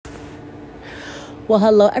Well,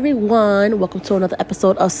 hello everyone. Welcome to another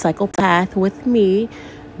episode of Psychopath with me,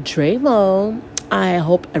 Dramo. I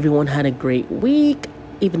hope everyone had a great week.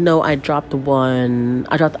 Even though I dropped the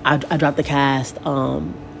cast.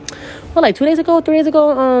 Like 2 days ago, 3 days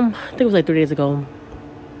ago. I think it was like 3 days ago.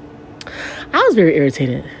 I was very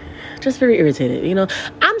irritated, just very irritated.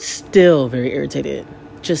 I'm still very irritated,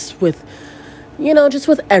 just with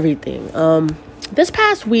everything. This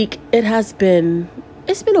past week it's been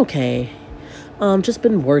okay. Just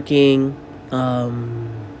been working.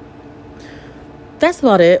 That's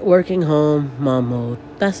about it. Working, home, mom mode.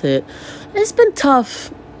 That's it. It's been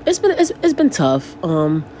tough. It's been tough.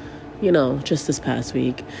 Just this past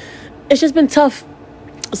week. It's just been tough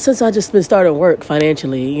since I just been starting work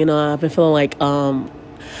financially. I've been feeling like I'm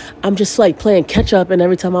just like playing catch up, and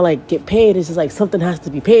every time I like get paid, it's just like something has to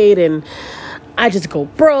be paid, and I just go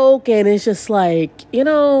broke, and it's just like,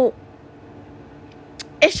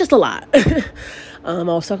 it's just a lot. I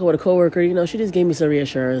was talking with a coworker. She just gave me some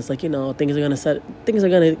reassurance, like, things are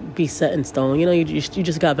gonna be set in stone. You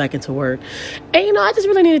just got back into work, and I just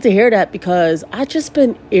really needed to hear that because I've just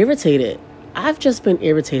been irritated. Just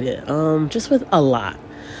with a lot.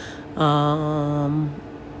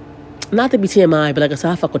 Not to be TMI, but like I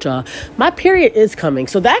said, I fuck with y'all. My period is coming,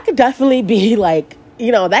 so that could definitely be like,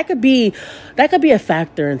 that could be a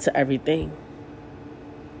factor into everything.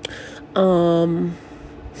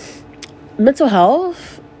 Mental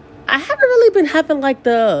health, I haven't really been having like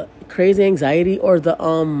the crazy anxiety or the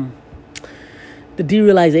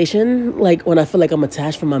derealization, like when I feel like I'm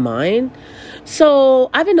attached from my mind. So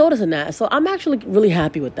I've been noticing that. So I'm actually really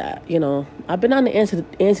happy with that. I've been on the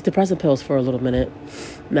antidepressant pills for a little minute.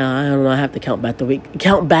 Now, I don't know. I have to count back the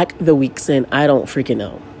weeks, and I don't freaking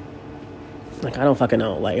know. Like, I don't fucking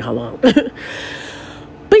know, like, how long.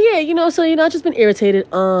 But yeah, so, I've just been irritated.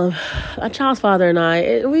 A child's father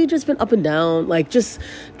and we just been up and down, like, just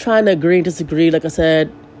trying to agree and disagree. Like I said,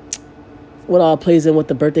 what all plays in with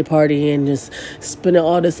the birthday party and just spending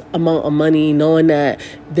all this amount of money, knowing that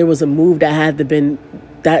there was a move that had to been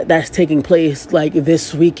that's taking place like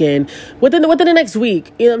this weekend, within the next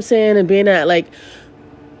week. You know what I'm saying? And being that like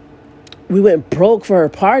we went broke for her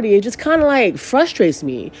party, it just kind of like frustrates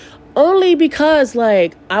me. Only because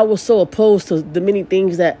like I was so opposed to the many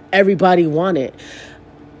things that everybody wanted.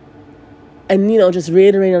 And, just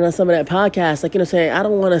reiterating on some of that podcast, like, saying I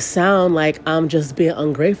don't want to sound like I'm just being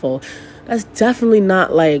ungrateful. That's definitely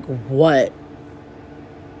not like what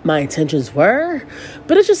my intentions were.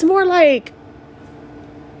 But it's just more like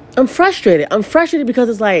I'm frustrated. I'm frustrated because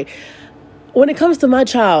it's like when it comes to my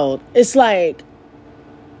child, it's like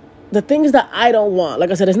the things that I don't want.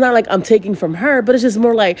 Like I said, it's not like I'm taking from her, but it's just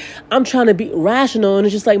more like I'm trying to be rational, and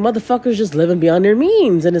it's just like motherfuckers just living beyond their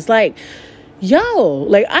means. And it's like, yo,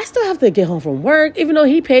 like I still have to get home from work, even though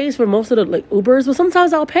he pays for most of the like Ubers, but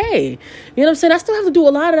sometimes I'll pay. You know what I'm saying? I still have to do a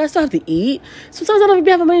lot of that. I still have to eat. Sometimes I don't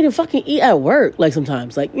even have money to fucking eat at work. Like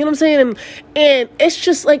sometimes, like, you know what I'm saying? And it's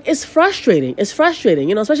just like, it's frustrating. It's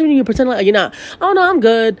frustrating, especially when you pretend like you're not. Oh no, I'm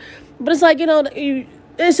good. But it's like,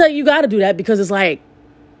 it's like you got to do that because it's like,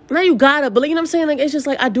 now you gotta, but like, you know what I'm saying? Like, it's just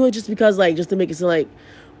like, I do it just because, like, just to make it seem like,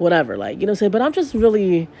 whatever, like, you know what I'm saying? But I'm just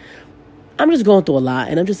going through a lot,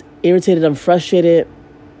 and I'm just irritated, I'm frustrated.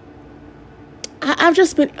 I'm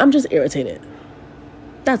just irritated.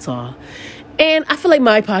 That's all. And I feel like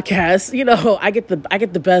my podcast, I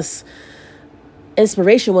get the best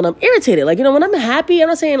inspiration when I'm irritated. Like, when I'm happy, I'm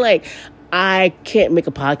not saying, like, I can't make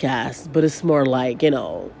a podcast, but it's more like,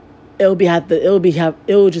 it'll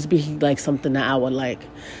just be like something that I would like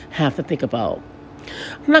have to think about.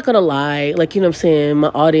 I'm not gonna lie, like, you know what I'm saying, my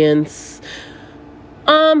audience,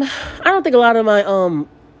 I don't think a lot of my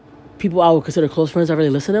people I would consider close friends are really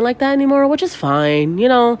listening like that anymore, which is fine,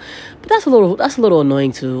 but that's a little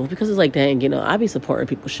annoying too, because it's like, dang, I be supporting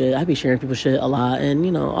people's shit, I be sharing people's shit a lot,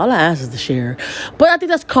 and all I ask is to share. But I think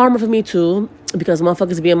that's karma for me too, because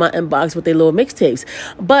motherfuckers be in my inbox with their little mixtapes.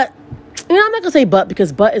 But I'm not going to say but,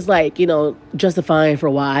 because but is like, justifying for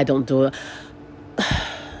why I don't do it.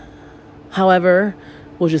 However,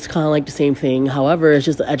 which is kind of like the same thing. However, it's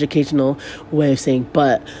just an educational way of saying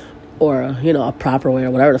but, or, a proper way,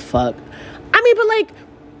 or whatever the fuck. I mean, but like,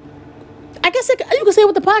 I guess you can say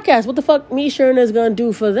with the podcast, what the fuck me sharing is going to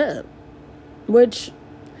do for them? Which,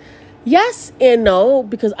 yes and no,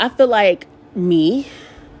 because I feel like me,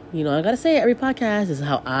 I gotta say, every podcast is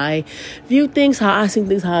how I view things, how I see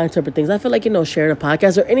things, how I interpret things. I feel like, sharing a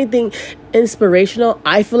podcast or anything inspirational,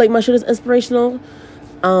 I feel like my shit is inspirational.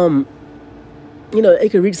 It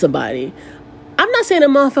could reach somebody. I'm not saying a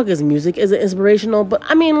motherfucker's music isn't inspirational, but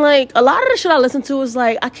I mean, like, a lot of the shit I listen to is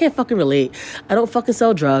like, I can't fucking relate. I don't fucking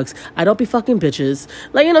sell drugs. I don't be fucking bitches.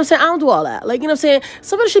 Like, you know what I'm saying? I don't do all that. Like, you know what I'm saying?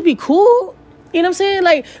 Somebody should be cool. You know what I'm saying?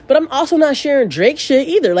 Like, but I'm also not sharing Drake shit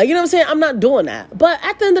either. Like, you know what I'm saying? I'm not doing that. But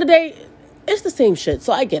at the end of the day, it's the same shit.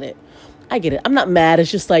 So I get it. I'm not mad. It's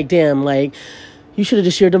just like, damn, like, you should have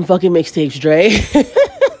just shared them fucking mixtapes, Dre.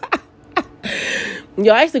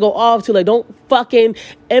 Yo, I used to go off to, like, don't fucking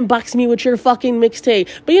inbox me with your fucking mixtape.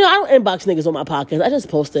 But, you know, I don't inbox niggas on my podcast. I just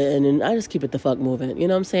post it and then I just keep it the fuck moving. You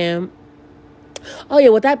know what I'm saying? Oh, yeah,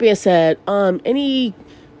 with that being said, any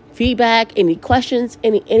feedback, any questions,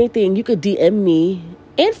 anything, you could DM me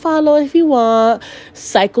and follow if you want.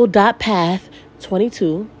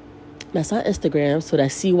 Cycle.path22. That's on Instagram. So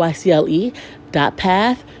that's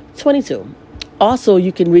CYCLE.path22. Also,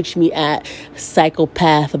 you can reach me at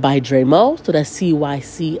Psychopath by Dremo. So that's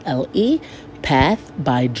CYCLE Path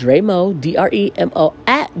by Dremo, DREMO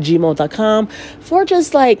at gmail.com for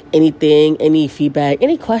just like anything, any feedback,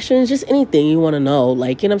 any questions, just anything you want to know.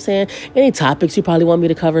 Like, you know what I'm saying? Any topics you probably want me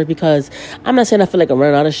to cover, because I'm not saying I feel like I'm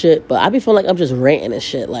running out of shit, but I be feeling like I'm just ranting and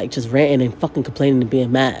shit. Like, just ranting and fucking complaining and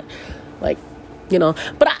being mad. Like, you know,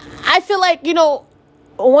 but I feel like, you know,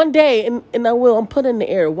 one day, and I'm putting in the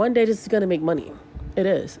air, one day this is going to make money. It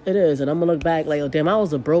is. And I'm going to look back like, oh, damn, I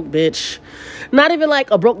was a broke bitch. Not even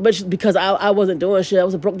like a broke bitch because I wasn't doing shit. I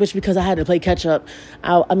was a broke bitch because I had to play catch up.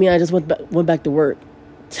 I mean, I just went back to work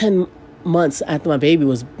 10 months after my baby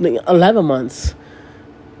was, 11 months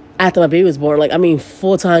after my baby was born. Like, I mean,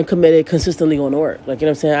 full-time, committed, consistently going to work. Like, you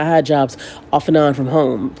know what I'm saying? I had jobs off and on from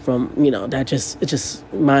home, from, you know, it's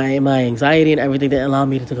just my anxiety and everything that allowed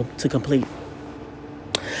me to complete.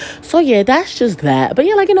 So, yeah, that's just that. But,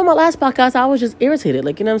 yeah, like, you know, my last podcast, I was just irritated.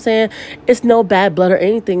 Like, you know what I'm saying? It's no bad blood or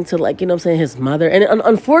anything to, like, you know what I'm saying, his mother. And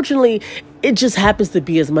unfortunately, it just happens to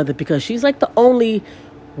be his mother because she's, like, the only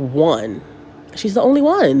one. She's the only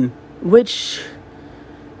one. Which,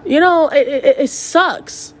 you know, it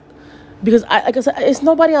sucks. Because, like I said, it's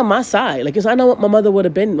nobody on my side. Like, 'cause I know what my mother would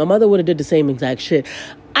have been. My mother would have did the same exact shit.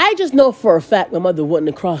 I just know for a fact my mother wouldn't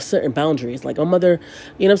have crossed certain boundaries. Like, my mother,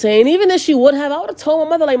 you know what I'm saying? And even if she would have, I would have told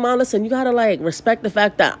my mother, like, Mom, listen, you got to, like, respect the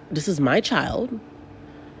fact that this is my child.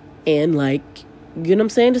 And, like, you know what I'm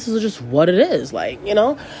saying? This is just what it is. Like, you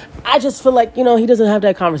know? I just feel like, you know, he doesn't have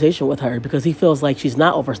that conversation with her because he feels like she's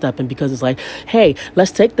not overstepping, because it's like, hey,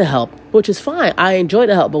 let's take the help, which is fine. I enjoy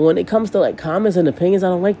the help. But when it comes to, like, comments and opinions, I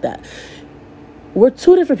don't like that. We're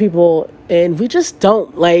two different people, and we just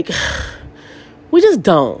don't, like... We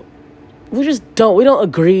don't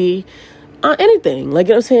agree on anything. Like, you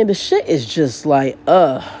know what I'm saying? The shit is just like,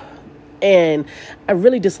 and I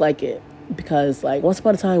really dislike it because, like, once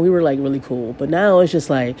upon a time we were, like, really cool, but now it's just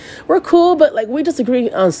like, we're cool, but, like, we disagree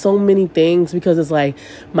on so many things because it's like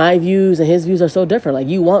my views and his views are so different. Like,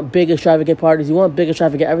 you want big extravagant parties, you want big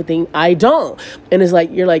extravagant everything. I don't. And it's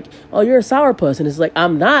like, you're like, oh, you're a sourpuss. And it's like,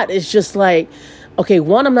 I'm not. It's just like, okay,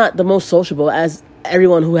 one, I'm not the most sociable, as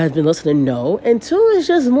everyone who has been listening know, and two, it's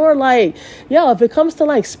just more like, yo, if it comes to,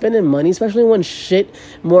 like, spending money, especially when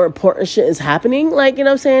more important shit is happening, like, you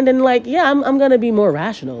know what I'm saying, then, like, yeah, I'm gonna be more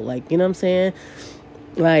rational. Like, you know what I'm saying?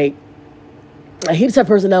 Like, he's the type of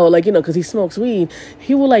person that will, like, you know, because he smokes weed,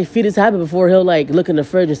 he will, like, feed his habit before he'll, like, look in the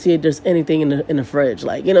fridge and see if there's anything in the fridge.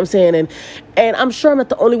 Like, you know what I'm saying? And I'm sure I'm not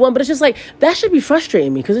the only one, but it's just like, that should be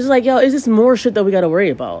frustrating me, because it's like, yo, is this more shit that we got to worry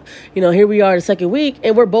about? You know, here we are the second week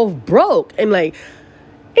and we're both broke, and, like,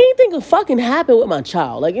 anything could fucking happen with my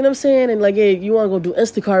child. Like, you know what I'm saying? And, like, yeah, you want to go do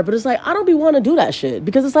Instacart, but it's like, I don't be want to do that shit,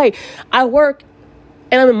 because it's like, I work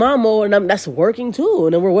and I'm in mom mode, and that's working too,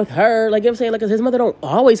 and then we're with her. Like, you know what I'm saying? Like, 'cause his mother don't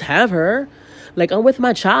always have her. Like, I'm with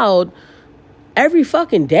my child every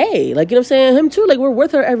fucking day. Like, you know what I'm saying? Him too. Like, we're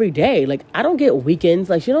with her every day. Like, I don't get weekends.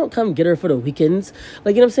 Like, she don't come get her for the weekends.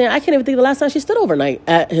 Like, you know what I'm saying? I can't even think the last time she stood overnight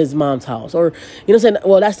at his mom's house. Or, you know what I'm saying?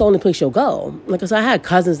 Well, that's the only place she'll go. Like, 'cause I had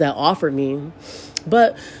cousins that offered me,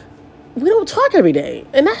 but we don't talk every day.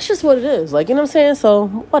 And that's just what it is. Like, you know what I'm saying? So,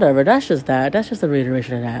 whatever. That's just that. That's just a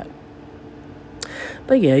reiteration of that.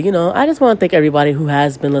 But yeah, you know, I just want to thank everybody who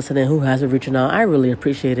has been listening, who has been reaching out. I really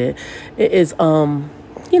appreciate it. It is,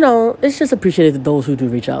 you know, it's just appreciated to those who do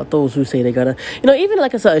reach out, those who say they're gonna, you know, even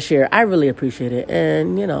like I said, a share. I really appreciate it.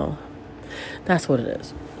 And, you know, that's what it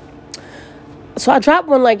is. So I dropped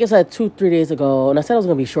one, like I said, 2-3 days ago, and I said it was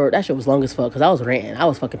going to be short. That shit was long as fuck, because I was ranting. I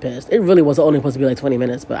was fucking pissed. It really was only supposed to be like 20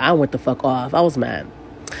 minutes, but I went the fuck off. I was mad.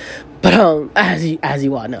 But, as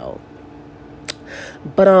you all know.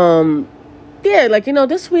 But, yeah, like, you know,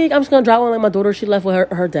 this week I'm just going to drop one. Like, my daughter, she left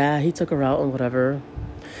with her dad. He took her out and whatever.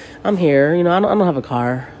 I'm here. You know, I don't have a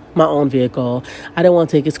car. my own vehicle. I didn't want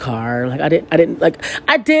to take his car. Like, I didn't, like,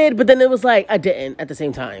 I did, but then it was like, I didn't at the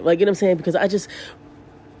same time. Like, you know what I'm saying? Because I just,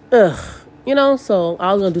 you know, so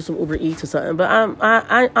I was going to do some Uber Eats or something. But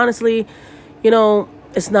I honestly, you know,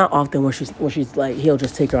 it's not often where she's like, he'll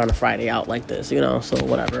just take her on a Friday out like this, you know, so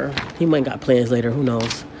whatever. He might got plans later, who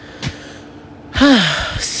knows.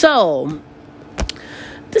 So,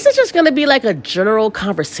 this is just going to be like a general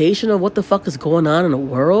conversation of what the fuck is going on in the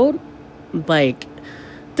world. Like,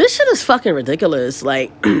 this shit is fucking ridiculous.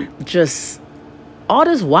 Like, just all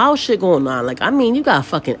this wild shit going on. Like, I mean, you got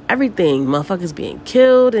fucking everything. Motherfuckers being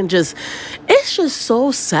killed and just, it's just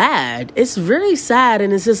so sad. It's really sad.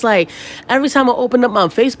 And it's just like, every time I open up my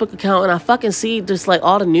Facebook account and I fucking see just like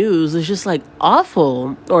all the news, it's just like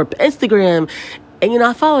awful. Or Instagram. And, you know,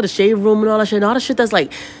 I follow the Shade Room and all that shit. And all the shit that's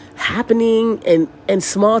like happening in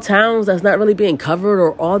small towns that's not really being covered,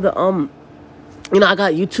 or all the, you know, I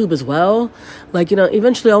got YouTube as well. Like, you know,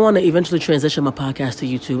 eventually I want to transition my podcast to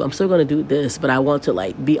YouTube. I'm still going to do this, but I want to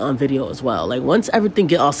like be on video as well. Like, once everything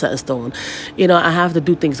get all set in stone, you know, I have to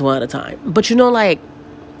do things one at a time. But, you know, like,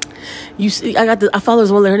 you see, I follow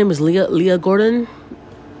this one, her name is Leah Gordon.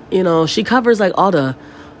 You know, she covers like all the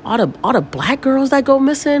black girls that go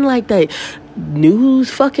missing. Like, that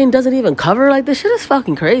news fucking doesn't even cover. Like, this shit is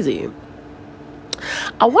fucking crazy.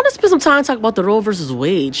 I want to spend some time talking about the Roe versus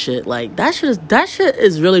Wade shit. Like, that shit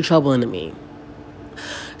is really troubling to me.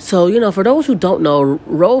 So, you know, for those who don't know,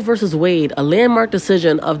 Roe versus Wade, a landmark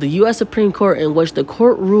decision of the U.S. Supreme Court in which the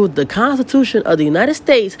court ruled the Constitution of the United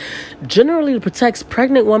States generally protects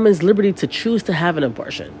pregnant women's liberty to choose to have an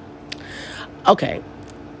abortion. Okay.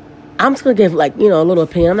 I'm just going to give, like, you know, a little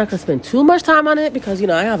opinion. I'm not going to spend too much time on it because, you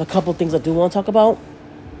know, I have a couple things I do want to talk about.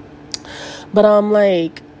 But I'm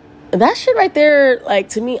like, that shit right there, like,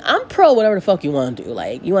 to me, I'm pro whatever the fuck you want to do.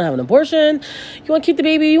 Like, you want to have an abortion, you want to keep the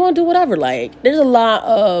baby, you want to do whatever. Like, there's a lot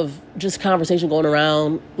of just conversation going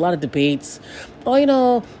around, a lot of debates. Oh, you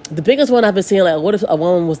know, the biggest one I've been seeing, like, what if a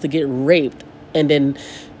woman was to get raped and then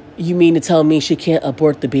you mean to tell me she can't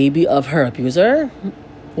abort the baby of her abuser?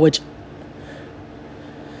 Which,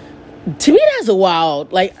 to me, that's a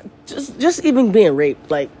wild, like, just even being raped.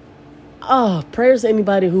 Like, oh, prayers to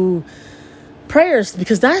anybody who, prayers,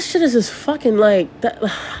 because that shit is just fucking like, that.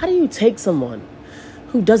 How do you take someone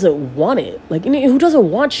who doesn't want it? Like, you know, who doesn't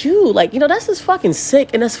want you? Like, you know, that's just fucking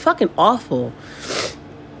sick and that's fucking awful.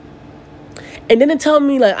 And then to tell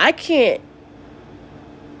me, like, I can't,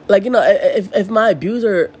 like, you know, if my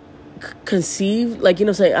abuser conceived, like, you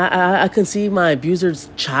know what I'm saying, I conceived my abuser's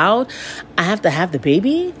child, I have to have the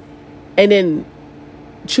baby? And then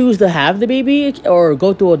choose to have the baby or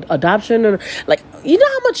go through adoption, or like, you know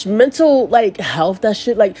how much mental like health that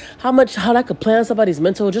shit, like how that could play on somebody's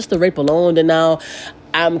mental, just the rape alone. And now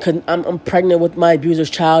I'm pregnant with my abuser's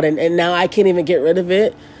child, and now I can't even get rid of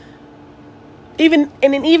it. Even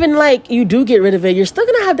like you do get rid of it, you're still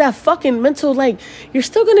gonna have that fucking mental, like, you're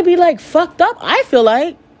still gonna be like fucked up, I feel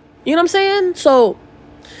like, you know what I'm saying? So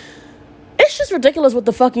it's just ridiculous what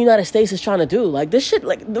the fucking United States is trying to do. Like, this shit,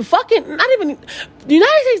 like, the fucking, not even, the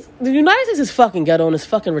United States is fucking ghetto and it's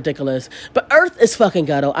fucking ridiculous. But Earth is fucking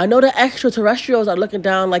ghetto. I know the extraterrestrials are looking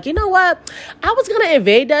down like, you know what? I was going to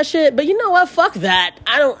invade that shit, but you know what? Fuck that.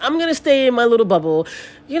 I'm going to stay in my little bubble.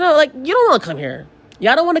 You know, like, you don't want to come here.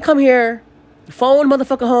 Y'all don't want to come here. Phone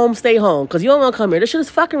motherfucker home, stay home. Because you don't want to come here. This shit is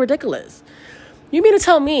fucking ridiculous. You mean to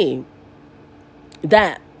tell me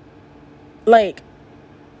that, like,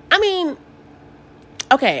 I mean,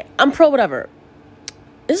 okay, I'm pro whatever.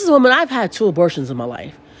 This is a woman, I've had 2 abortions in my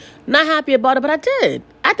life. Not happy about it, but I did.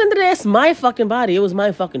 At the end of the day, it's my fucking body. It was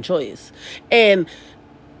my fucking choice. And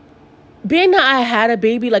being that I had a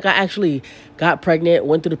baby, like, I actually got pregnant,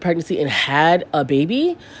 went through the pregnancy, and had a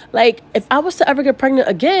baby. Like, if I was to ever get pregnant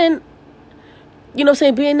again, you know what I'm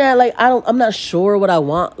saying? Being that, like, I'm not sure what I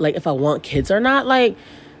want, like, if I want kids or not, like,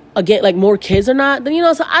 again, like, more kids or not, then, you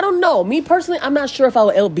know, so I don't know. Me personally, I'm not sure if I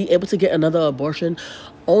will be able to get another abortion,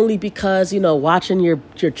 only because, you know, watching your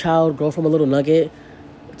child grow from a little nugget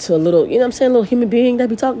to a little, you know what I'm saying, little human being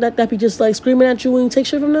that be just like screaming at you when you take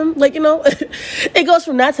shit from them. Like, you know, it goes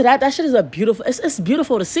from that to that. That shit is it's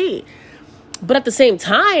beautiful to see. But at the same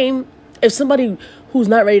time, if somebody who's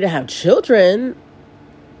not ready to have children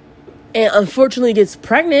and unfortunately gets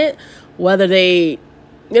pregnant, whether they, you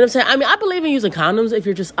know what I'm saying? I mean, I believe in using condoms if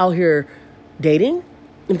you're just out here dating,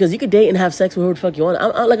 because you could date and have sex with whoever the fuck you want.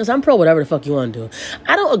 Like I said, I'm pro whatever the fuck you want to do.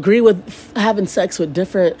 I don't agree with having sex with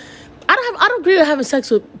different. I don't agree with having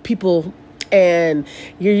sex with people and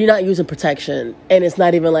you're not using protection, and it's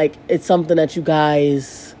not even like it's something that you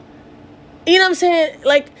guys, you know what I'm saying?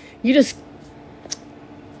 Like, you just,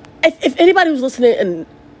 if anybody who's listening and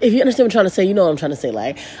if you understand what I'm trying to say, you know what I'm trying to say.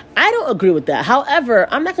 Like, I don't agree with that. However,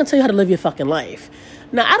 I'm not going to tell you how to live your fucking life.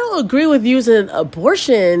 Now, I don't agree with using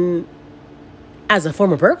abortion as a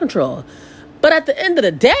form of birth control. But at the end of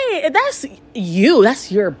the day, that's you.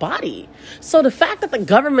 That's your body. So the fact that the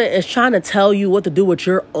government is trying to tell you what to do with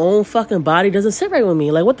your own fucking body doesn't sit right with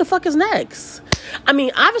me. Like, what the fuck is next? I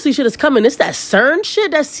mean, obviously shit is coming. It's that CERN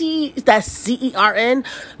shit, that CERN.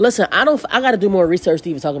 Listen, I got to do more research to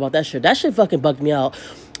even talk about that shit. That shit fucking bugged me out.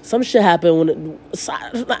 Some shit happened when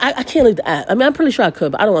I can't leave the app. I mean, I'm pretty sure I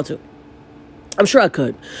could, but I don't want to. I'm sure I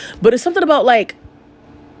could. But it's something about, like,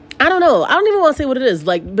 I don't know. I don't even want to say what it is.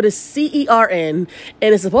 Like, but it's CERN,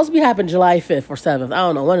 and it's supposed to be happening July 5th or 7th. I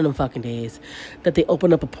don't know. One of them fucking days that they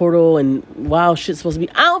open up a portal and wild shit's supposed to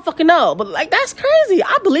be. I don't fucking know. But, like, that's crazy.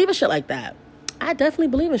 I believe in shit like that. I definitely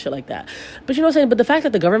believe in shit like that. But you know what I'm saying? But the fact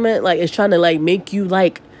that the government, like, is trying to, like, make you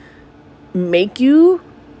like,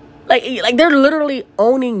 they're literally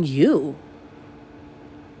owning you.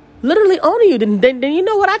 Literally owning you. Then you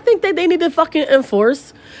know what? I think that they need to fucking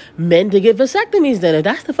enforce men to get vasectomies then. If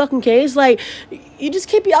that's the fucking case, like, you just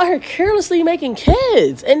can't be out here carelessly making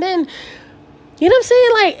kids. And then, you know what I'm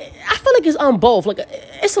saying? Like, I feel like it's on both. Like,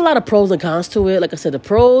 it's a lot of pros and cons to it. Like I said, the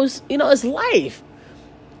pros, you know, it's life.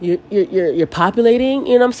 You're populating,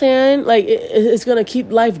 you know what I'm saying? Like, it's going to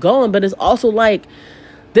keep life going. But it's also like,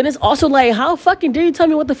 how fucking dare you tell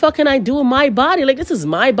me what the fuck can I do with my body? Like, this is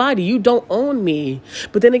my body. You don't own me.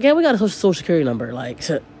 But then again, we got a social security number. Like,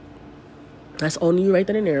 that's owning you right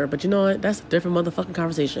then and there. But you know what? That's a different motherfucking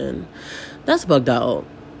conversation. That's bugged out.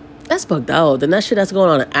 Then that shit that's going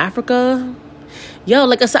on in Africa. Yo,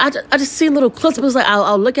 like I said, I just see little clips. But it's like,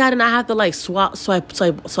 I'll look at it and I have to, like, swipe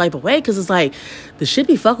away. Because it's like, the shit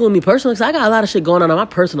be fucking with me personally. Because I got a lot of shit going on in my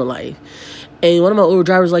personal life. And one of my Uber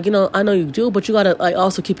drivers like, you know, I know you do, but you gotta, like,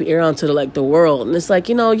 also keep your ear on to the world. And it's like,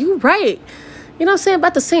 you know, you're right. You know what I'm saying? But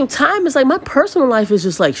at the same time, it's like my personal life is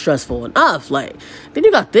just, like, stressful enough. Like, then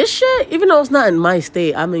you got this shit, even though it's not in my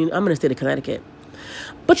state. I mean, I'm in the state of Connecticut.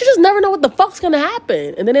 But you just never know what the fuck's gonna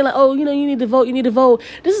happen. And then they're like, oh, you know, you need to vote.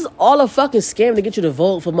 This is all a fucking scam to get you to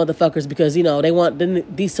vote for motherfuckers because, you know, they want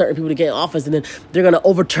these certain people to get in office and then they're gonna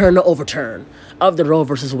overturn the overturn of the Roe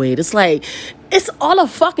versus Wade. It's like, it's all a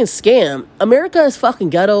fucking scam. America is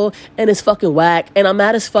fucking ghetto and it's fucking whack. And I'm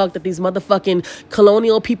mad as fuck that these motherfucking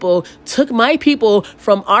colonial people took my people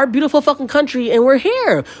from our beautiful fucking country and we're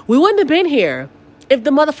here. We wouldn't have been here if the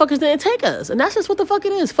motherfuckers didn't take us. And that's just what the fuck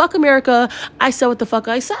it is. Fuck America. I said what the fuck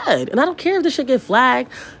I said. And I don't care if this shit get flagged.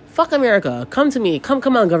 Fuck America. Come to me. Come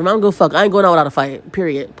on, government. I don't go fuck. I ain't going out without a fight.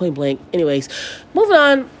 Period. Point blank. Anyways, moving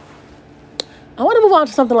on. I want to move on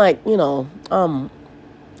to something like, you know,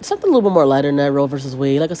 something a little bit more lighter than that Roe versus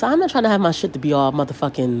Wade. Like I said, I'm not trying to have my shit to be all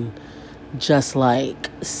motherfucking just, like,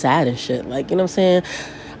 sad and shit. Like, you know what I'm saying?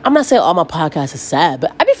 I'm not saying all my podcasts is sad,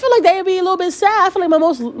 but I feel like they'd be a little bit sad. I feel like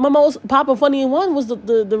my most popular funny one was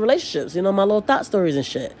the relationships, you know, my little thought stories and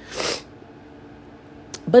shit.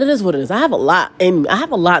 But it is what it is. I have a lot in me. I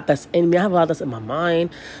have a lot that's in me. I have a lot that's in my mind.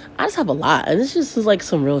 I just have a lot. And this just is like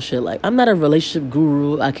some real shit. Like, I'm not a relationship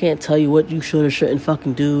guru. I can't tell you what you should or shouldn't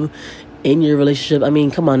fucking do in your relationship. I mean,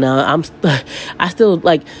 come on now. I'm still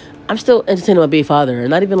entertaining my baby father. And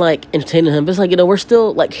not even, like, entertaining him. But it's like, you know, we're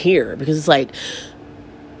still, like, here. Because it's like...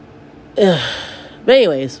 But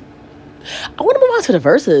anyways, I want to move on to the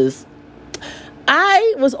verses.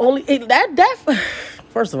 I was only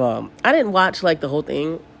first of all, I didn't watch, like, the whole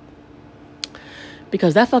thing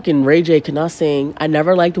because that fucking Ray J could not sing. I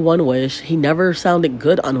never liked One Wish. He never sounded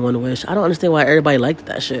good on One Wish. I don't understand why everybody liked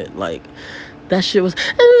that shit. Like, that shit was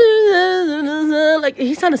like,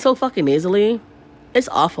 he sounded so fucking nasally. It's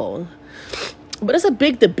awful. But it's a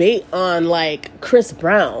big debate on, like, Chris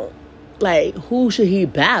Brown. Like, who should he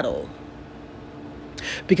battle?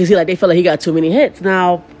 Because they feel like he got too many hits.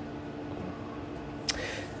 Now,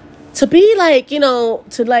 to be like, you know,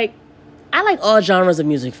 I like all genres of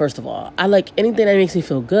music, first of all. I like anything that makes me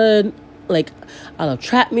feel good. Like, I love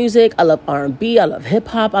trap music. I love R&B. I love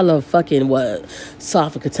hip-hop. I love fucking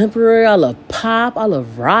soft and contemporary. I love pop. I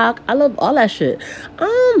love rock. I love all that shit.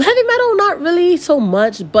 Heavy metal, not really so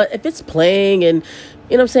much. But if it's playing and,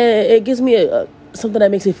 you know what I'm saying, it gives me something that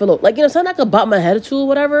makes me feel, like, you know, something I could bop my head to or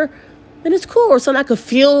whatever, then it's cool. Or something I could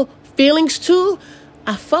feel feelings to,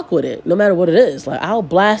 I fuck with it, no matter what it is. Like, I'll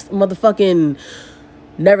blast motherfucking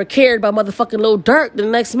Never Cared by motherfucking Lil Durk. The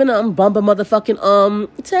next minute, I'm bumping motherfucking,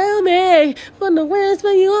 Tell Me When the Wind's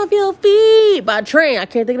When You Off Your Feet by Train. I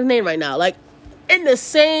can't think of the name right now. Like, in the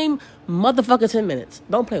same motherfucking 10 minutes.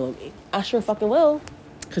 Don't play with me. I sure fucking will.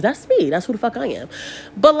 Because that's me. That's who the fuck I am.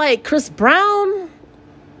 But, like, Chris Brown...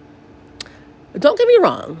 Don't get me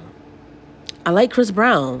wrong. I like Chris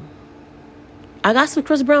Brown. I got some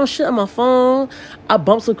Chris Brown shit on my phone. I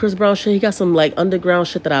bumped some Chris Brown shit. He got some like underground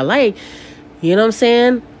shit that I like. You know what I'm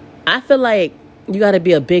saying? I feel like you got to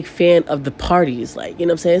be a big fan of the parties. Like, you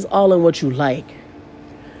know what I'm saying? It's all in what you like.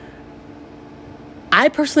 I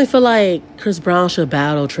personally feel like Chris Brown should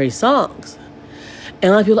battle Trey Songz. And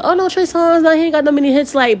a lot of people are like, oh no, Trey Songz, he ain't got no many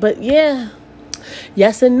hits. Like, but yeah.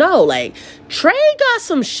 Yes and no. Like, Trey got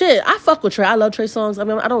some shit. I fuck with Trey. I love Trey Songz. I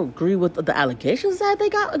mean, I don't agree with the allegations that they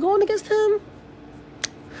got going against him.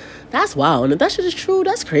 That's wild. And if that shit is true,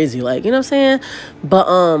 that's crazy. Like, you know what I'm saying? But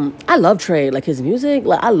I love Trey. Like, his music,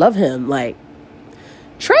 like, I love him. Like,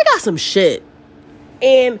 Trey got some shit.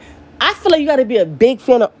 And I feel like you got to be a big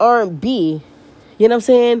fan of R&B. You know what I'm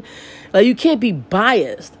saying? Like, you can't be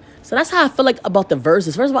biased. So that's how I feel like about the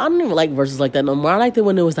verses. First of all, I don't even like verses like that no more. I liked it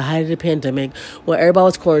when it was the height of the pandemic, when everybody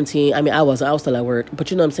was quarantined. I mean, I was still at work, but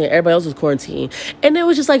you know what I'm saying? Everybody else was quarantined. And it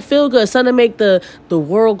was just like feel good. Something to make the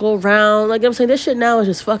world go round. Like, you know what I'm saying? This shit now is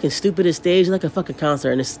just fucking stupid as stage. It's like a fucking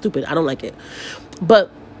concert, and it's stupid. I don't like it. But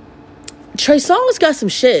Trey Songz got some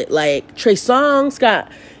shit. Like, Trey Songz got,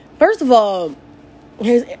 first of all,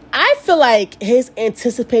 I feel like his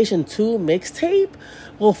Anticipation 2 mixtape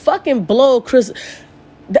will fucking blow Chris.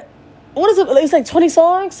 What is it? It's like 20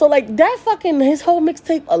 songs. So like that fucking, his whole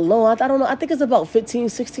mixtape alone, I don't know. I think it's about 15,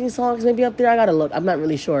 16 songs maybe up there. I gotta look. I'm not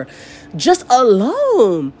really sure. Just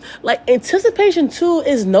alone. Like Anticipation 2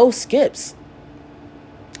 is no skips.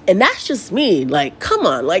 And that's just me. Like, come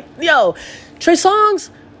on. Like, yo, Trey Songz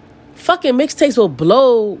fucking mixtapes will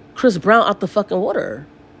blow Chris Brown out the fucking water.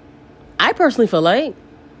 I personally feel like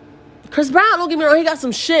Chris Brown, don't get me wrong, he got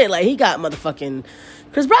some shit. Like, he got motherfucking,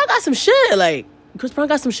 Chris Brown got some shit. Like, Chris Brown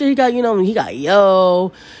got some shit. He got, you know, he got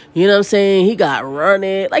Yo. You know what I'm saying? He got Run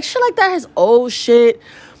It. Like, shit like that. His old shit.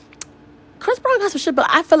 Chris Brown got some shit, but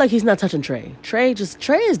I feel like he's not touching Trey. Trey is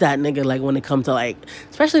that nigga, like, when it comes to, like,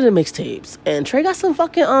 especially the mixtapes. And Trey got some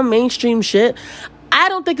fucking mainstream shit. I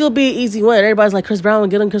don't think it'll be an easy win. Everybody's like, Chris Brown,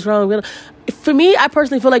 get him, Chris Brown, get him. For me, I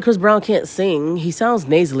personally feel like Chris Brown can't sing. He sounds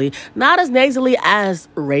nasally. Not as nasally as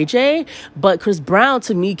Ray J, but Chris Brown,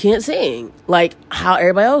 to me, can't sing. Like, how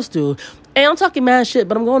everybody else do. And I'm talking mad shit,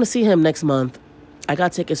 but I'm going to see him next month. I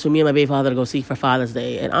got tickets for me and my baby father to go see for Father's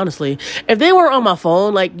Day. And honestly, if they weren't on my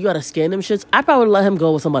phone, like, you got to scan them shits, I probably would let him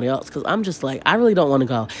go with somebody else. Because I'm just like, I really don't want to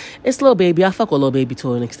go. It's Lil Baby. I fuck with Lil Baby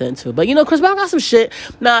to an extent, too. But, you know, Chris Brown got some shit.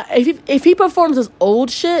 Now, if he performs his old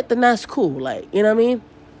shit, then that's cool. Like, you know what I mean?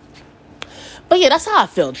 But yeah, that's how I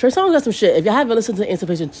feel. Trey Songz got some shit. If y'all haven't listened to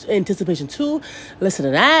Anticipation 2, listen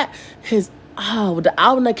to that. The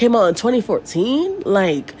album that came out in 2014,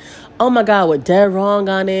 like, oh my God, with Dead Wrong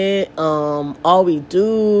on it, All We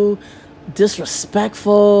Do,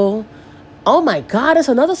 Disrespectful. Oh my God, there's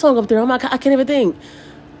another song up there. Oh my God, I can't even think.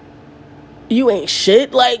 You Ain't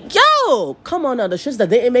Shit. Like, yo, come on now. The shits that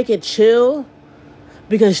didn't make it Chill.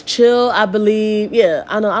 Because Chill, I believe, yeah,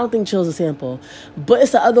 I don't think Chill's a sample. But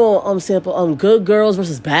it's the other one, sample, Good Girls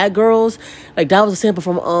versus Bad Girls. Like, that was a sample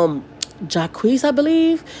from, Jacquees, I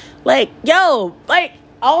believe. Like, yo, like,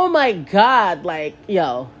 oh my God, like,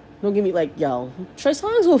 yo, don't give me, like, yo, Trey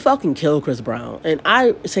Songz will fucking kill Chris Brown. And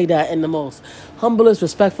I say that in the most humblest,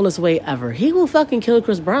 respectfulest way ever. He will fucking kill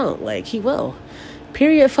Chris Brown. Like, he will.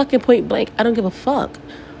 Period, fucking point blank. I don't give a fuck.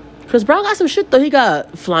 Chris Brown got some shit, though. He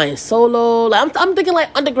got Flying Solo. Like, I'm thinking, like,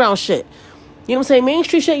 underground shit. You know what I'm saying? Main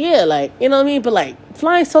Street shit, yeah. Like, you know what I mean? But, like,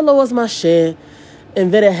 Flying Solo was my shit.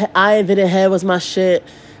 Invented Head was my shit.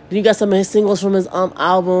 Then you got some of his singles from his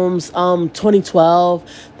albums. 2012.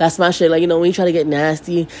 That's my shit. Like, you know, when you try to get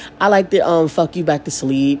nasty. I like the Fuck You Back to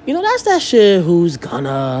Sleep. You know, that's that shit. Who's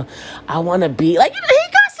Gonna? I Wanna Be. Like, you know,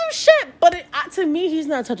 he got some shit. But to me, he's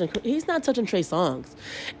not touching Trey Songz.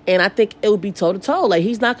 And I think it would be toe to toe. Like,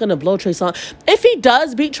 he's not gonna blow Trey Songz. If he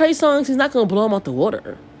does beat Trey Songz, he's not gonna blow him out the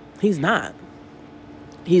water. He's not.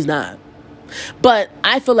 But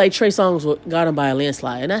I feel like Trey Songz got him by a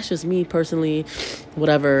landslide. And that's just me personally.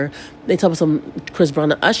 Whatever. They talk about some Chris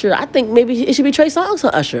Brown and Usher. I think maybe it should be Trey Songz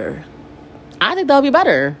or Usher. I think that would be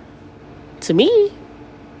better. To me.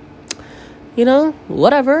 You know?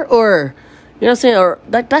 Whatever. Or, you know what I'm saying? Or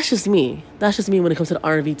that's just me. That's just me when it comes to the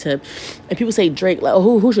R&B tip. And people say Drake. Like,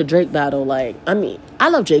 oh, who should Drake battle? Like, I mean, I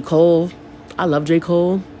love J. Cole. I love J.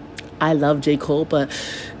 Cole. But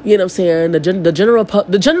you know what I'm saying, the general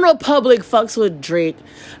public fucks with Drake.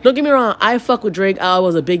 Don't get me wrong, I fuck with Drake. I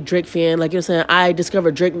was a big Drake fan. Like, you know what I'm saying, I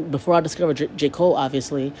discovered Drake before I discovered J. Cole,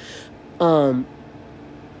 obviously.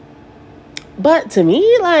 But to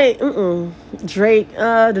me, like, Drake,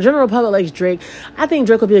 the general public likes Drake. I think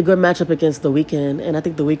Drake would be a good matchup against The Weeknd, and I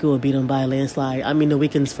think The Weeknd will beat him by a landslide. I mean, The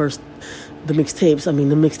Weeknd's first, the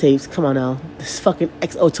mixtapes, come on now. This fucking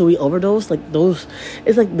XO2E overdose, like those,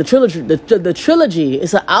 it's like the trilogy, the trilogy.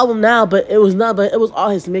 It's an album now, but it was all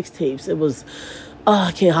his mixtapes. It was,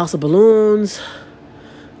 I can't, House of Balloons.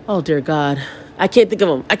 Oh, dear God. I can't think of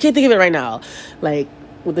them. I can't think of it right now. Like,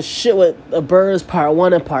 with the shit with the Birds Part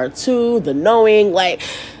 1 and Part 2, The Knowing, like,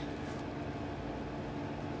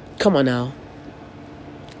 come on now.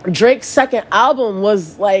 Drake's second album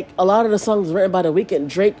was, like, a lot of the songs written by The Weeknd.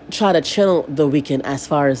 Drake tried to channel The Weeknd as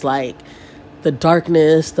far as, like, the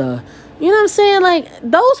darkness, you know what I'm saying? Like,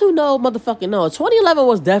 those who know motherfucking know. 2011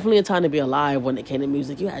 was definitely a time to be alive when it came to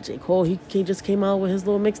music. You had J. Cole. He just came out with his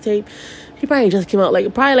little mixtape. He probably just came out,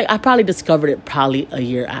 I probably discovered it probably a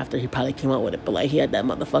year after he probably came out with it. But, like, he had that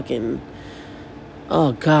motherfucking,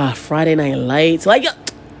 oh, God, Friday Night Lights. Like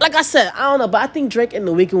I said, I don't know. But I think Drake and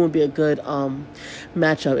The Weeknd would be a good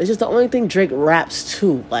matchup. It's just the only thing Drake raps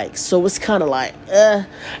too. Like, so it's kind of like,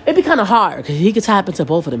 it'd be kind of hard. Because he could tap into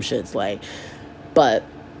both of them shits. Like, but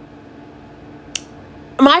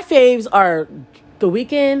my faves are The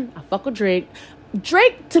Weeknd. I fuck with Drake.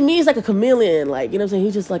 Drake to me is like a chameleon. Like, you know what I'm saying?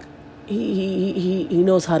 He's just like, he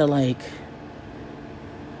knows how to, like,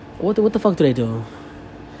 what the fuck do they do?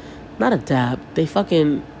 Not adapt. They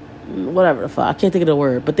fucking, whatever the fuck. I can't think of the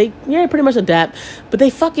word. But they pretty much adapt. But they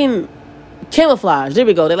fucking camouflage. There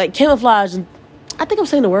we go. They like camouflage. And I think I'm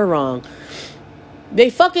saying the word wrong. They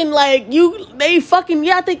fucking, like,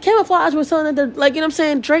 I think camouflage with something that, like, you know what I'm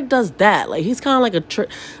saying? Drake does that. Like, he's kind of like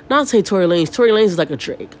not to say Tory Lanez. Tory Lanez is like a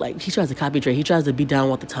Drake. Like, he tries to copy Drake. He tries to be down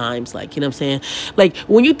with the times. Like, you know what I'm saying? Like,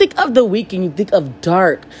 when you think of The Weeknd, you think of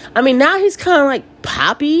dark. I mean, now he's kind of like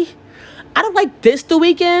poppy. I don't like this The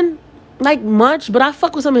Weeknd, like, much, but I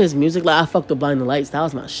fuck with some of his music. Like, I fucked with Blinding Lights. That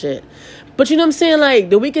was my shit. But you know what I'm saying? Like,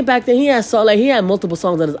 The Weeknd back then, he had multiple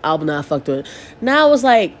songs on his album that I fucked with. Now it was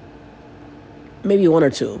like, maybe one or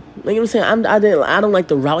two. Like, you know what I'm saying? I don't like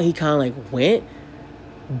the route he kind of, like, went.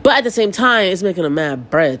 But at the same time, it's making him mad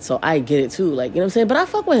bread, so I get it too. Like, you know what I'm saying? But I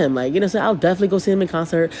fuck with him. Like, you know what I'm saying? I'll definitely go see him in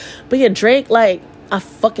concert. But yeah, Drake, like, I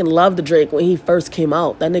fucking loved the Drake when he first came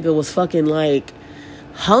out. That nigga was fucking, like,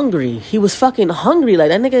 hungry. He was fucking hungry. Like,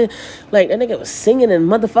 that nigga was singing and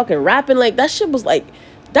motherfucking rapping. Like, that shit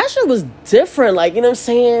was different. Like, you know what I'm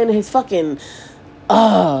saying? His fucking,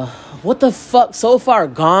 what the fuck? So Far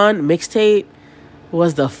Gone mixtape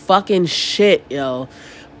was the fucking shit, yo.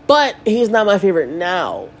 But he's not my favorite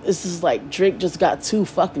now. This is like, Drake just got too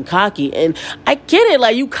fucking cocky. And I get it,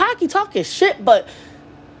 like, you cocky talking shit, but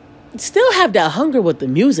still have that hunger with the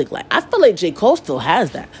music. Like, I feel like J. Cole still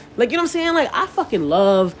has that. Like, you know what I'm saying? Like, I fucking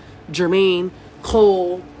love Jermaine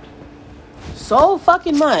Cole so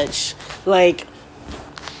fucking much. Like,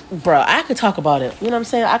 bro, I could talk about it. You know what I'm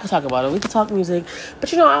saying? I could talk about it. We could talk music.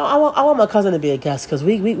 But, you know, I want my cousin to be a guest because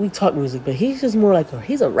we talk music. But he's just more like,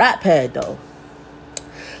 he's a rap head, though.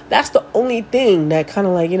 That's the only thing that kind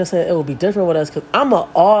of, like, you know what I'm saying, it will be different with us because I'm a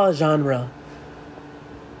all genre.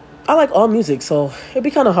 I like all music, so it'd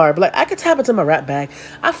be kind of hard. But, like, I could tap into my rap bag.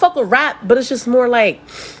 I fuck with rap, but it's just more like,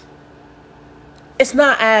 it's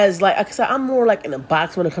not as, like I said, I'm more like in a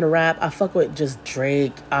box when it comes to rap. I fuck with just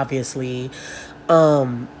Drake, obviously.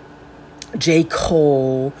 J.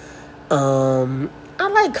 Cole. I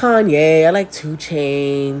like Kanye. I like 2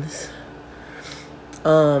 Chainz.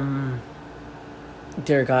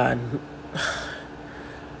 Dear God.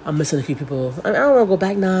 I'm missing a few people. I don't want to go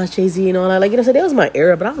back, Nas, Jay-Z and all that. Like, you know what I'm saying? That was my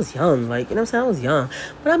era, but I was young. Like, you know what I'm saying? I was young.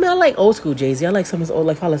 But I mean, I like old school Jay-Z. I like some of his old,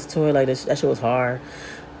 like, if I listen to it, like, that shit was hard.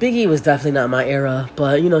 Biggie was definitely not my era,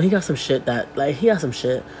 but, you know, he got some shit that, like, he got some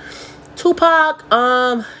shit. Tupac,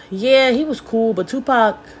 yeah, he was cool, but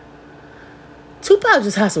Tupac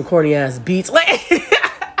just had some corny ass beats. Like,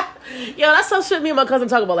 yo, that's some shit me and my cousin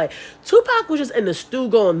talk about. Like, Tupac was just in the stew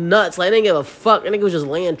going nuts. Like, he didn't give a fuck. And he was just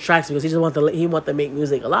laying tracks because he want to make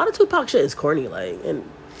music. A lot of Tupac shit is corny. Like, and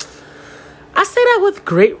I say that with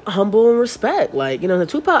great humble and respect. Like, you know, the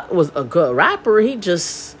Tupac was a good rapper.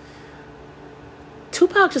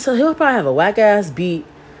 Tupac just, he'll probably have a whack ass beat.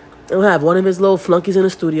 And he'll have one of his little flunkies in the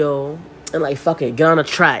studio. And, like, fuck it, get on a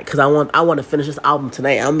track because I want to finish this album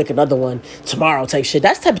tonight. I'll make another one tomorrow type shit.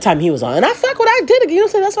 That's the type of time he was on. And I fuck what I did. You know what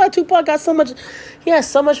I'm saying? That's why Tupac got so much, he has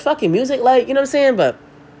so much fucking music. Like, you know what I'm saying? But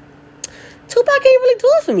Tupac ain't really do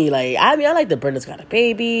it for me. Like, I mean, I like the Brenda's Got a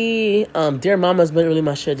Baby. Dear Mama's been really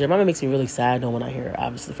my shit. Dear Mama makes me really sad though when I hear it,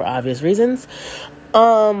 obviously, for obvious reasons.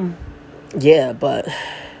 Yeah, but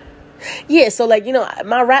yeah, so, like, you know,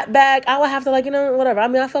 my rap bag, I would have to, like, you know, whatever. I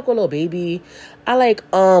mean, I fuck with Lil Baby. I like,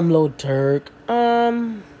 Lil Durk.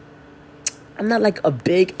 I'm not like a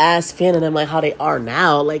big ass fan of them like how they are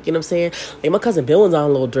now. Like, you know what I'm saying? Like my cousin Bill was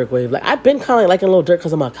on Lil Durk wave. Like I've been kind of liking Lil Durk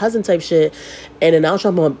because of my cousin type shit. And then I was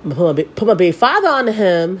trying to put my baby father onto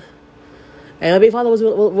him. And my baby father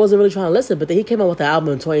wasn't really trying to listen. But then he came out with the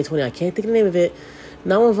album in 2020. I can't think of the name of it.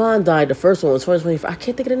 Now when Von died, the first one was 2024. I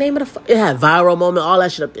can't think of the name of it had Viral Moment, all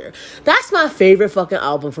that shit up there. That's my favorite fucking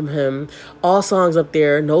album from him. All songs up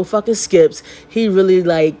there, no fucking skips. He really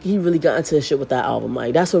got into the shit with that album.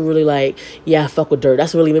 Like, that's what really I fuck with Durk.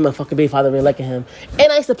 That's what really made my fucking baby father really liking him.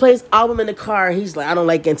 And I used to play his album in the car. He's like, I don't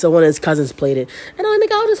like it until one of his cousins played it. And I'm like,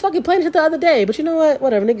 nigga, I was just fucking playing it the other day. But you know what?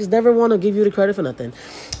 Whatever. Niggas never want to give you the credit for nothing.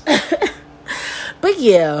 But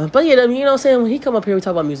yeah, you know what I'm saying? When he come up here, we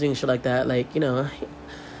talk about music and shit like that. Like, you know,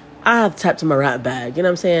 I have tapped to my rap bag, you know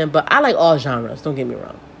what I'm saying? But I like all genres, don't get me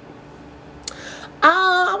wrong.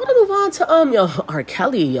 I want to move on to, R.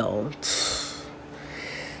 Kelly, yo.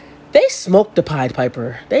 They smoked the Pied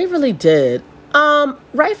Piper. They really did.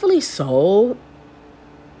 Rightfully so,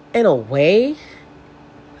 in a way.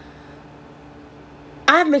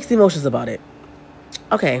 I have mixed emotions about it.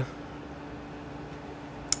 Okay.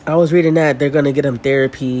 I was reading that they're going to get him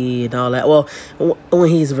therapy and all that. Well, when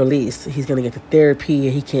he's released, he's going to get the therapy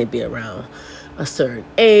and he can't be around a certain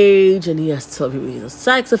age and he has to tell people he's a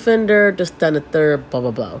sex offender, just done the third, blah, blah,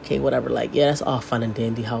 blah. Okay, whatever. Like, yeah, that's all fun and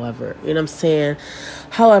dandy. However, you know what I'm saying?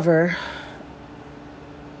 However,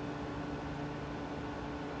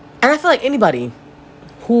 and I feel like anybody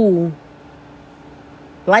who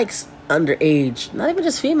likes underage, not even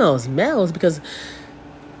just females, males, because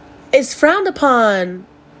it's frowned upon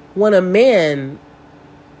when a man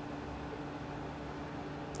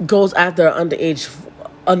goes after an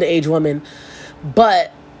underage woman,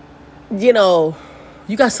 but, you know,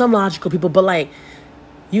 you got some logical people, but, like,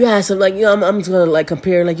 you had some, like, you know, I'm just gonna, like,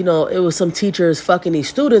 compare, like, you know, it was some teachers fucking these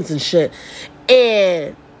students and shit,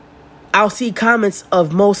 and I'll see comments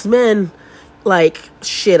of most men, like,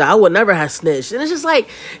 shit, I would never have snitched, and it's just, like,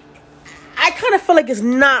 I kind of feel like it's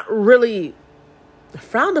not really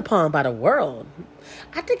frowned upon by the world.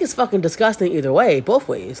 I think it's fucking disgusting either way, both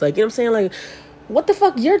ways. Like, you know what I'm saying? Like, what the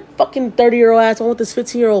fuck your fucking 30-year-old ass want with this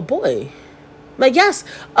 15-year-old boy? Like, yes,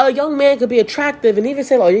 a young man could be attractive and even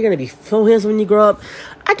say, oh, you're going to be so handsome when you grow up.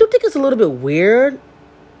 I do think it's a little bit weird.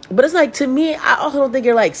 But it's like, to me, I also don't think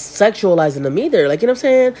you're, like, sexualizing them either. Like, you know what I'm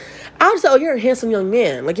saying? I would say, oh, you're a handsome young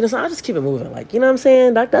man. Like, you know what I'm saying? I'll just keep it moving. Like, you know what I'm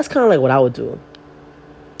saying? That's kind of like what I would do.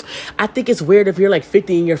 I think it's weird if you're, like,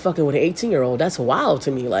 50 and you're fucking with an 18-year-old. That's wild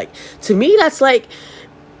to me. Like, to me, that's like...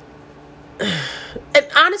 And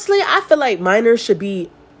honestly, I feel like minors should be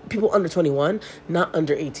people under 21, not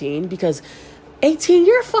under 18. Because 18,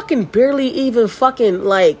 you're fucking barely even fucking,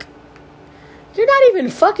 like... You're not even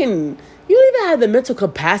fucking... You don't even have the mental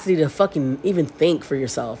capacity to fucking even think for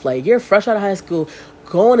yourself. Like, you're fresh out of high school,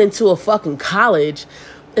 going into a fucking college.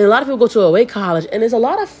 And a lot of people go to a way college. And there's a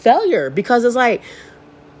lot of failure. Because it's like...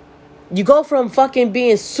 You go from fucking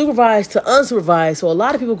being supervised to unsupervised. So a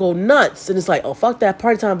lot of people go nuts. And it's like, oh, fuck that,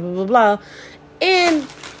 party time, blah, blah, blah. And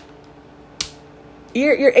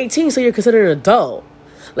you're 18, so you're considered an adult.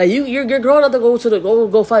 Like, you're growing up to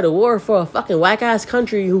go fight a war for a fucking whack-ass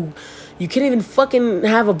country who you can't even fucking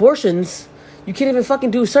have abortions. You can't even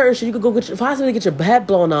fucking do certain shit. You could go possibly get your head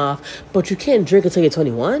blown off, but you can't drink until you're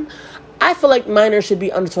 21. I feel like minors should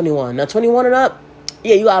be under 21. Now, 21 and up,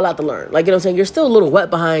 yeah, you got a lot to learn. Like, you know what I'm saying? You're still a little wet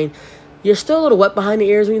behind the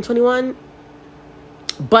ears when you're 21.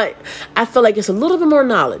 But I feel like it's a little bit more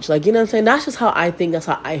knowledge. Like, you know what I'm saying? That's just how I think. That's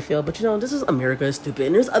how I feel. But, you know, this is America. It's stupid.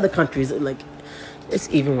 And there's other countries and, like, it's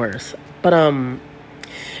even worse. But,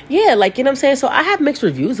 yeah, like, you know what I'm saying? So I have mixed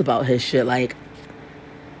reviews about his shit. Like,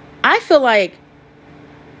 I feel like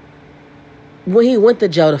when he went to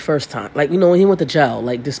jail the first time, like, you know, when he went to jail,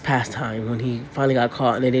 like, this past time, when he finally got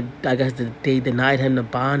caught, and I guess they denied him the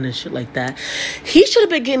bond and shit like that, he should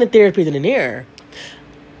have been getting the therapy then and there.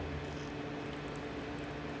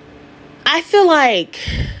 I feel like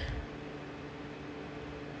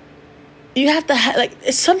you have to have, like,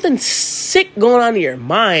 it's something sick going on in your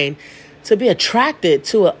mind to be attracted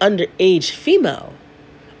to an underage female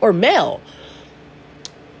or male.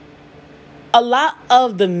 A lot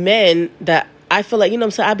of the men that I feel like, you know what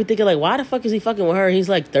I'm saying, I'd be thinking, like, why the fuck is he fucking with her? He's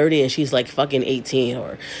like 30 and she's like fucking 18,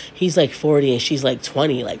 or he's like 40 and she's like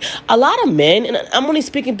 20. Like, a lot of men, and I'm only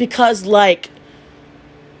speaking because, like,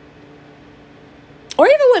 or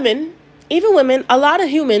even women, a lot of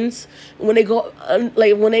humans, when they go,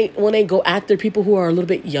 like, when they go after people who are a little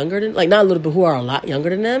bit younger than, like, not a little bit, who are a lot younger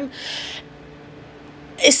than them,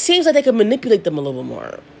 it seems like they can manipulate them a little bit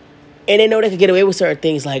more. And they know they could get away with certain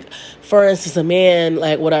things. Like, for instance, a man,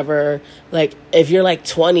 like, whatever, like, if you're, like,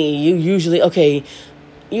 20, you usually, okay,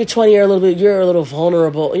 you're 20, you're a little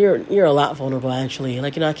vulnerable. You're a lot vulnerable, actually.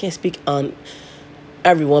 Like, I can't speak on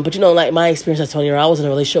everyone, but like my experience at 20 years, I was in a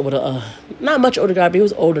relationship with a not much older guy, but he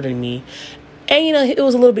was older than me. And, it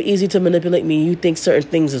was a little bit easy to manipulate me. You think certain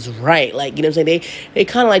things is right. Like, what I'm saying? They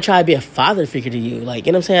kind of like try to be a father figure to you. Like,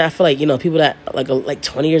 what I'm saying? I feel like, people that like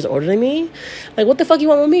 20 years older than me, like, what the fuck you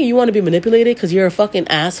want with me? You want to be manipulated because you're a fucking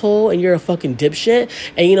asshole and you're a fucking dipshit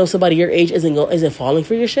and, somebody your age isn't falling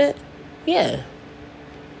for your shit? Yeah.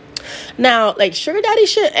 Now, like, sugar daddy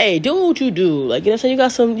shit, hey, do what you do. Like, what I'm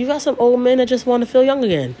saying? You got some old men that just want to feel young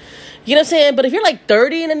again. You know what I'm saying? But if you're like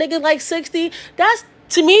 30 and a nigga like 60, that's,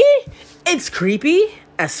 to me, it's creepy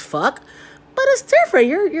as fuck, but it's different.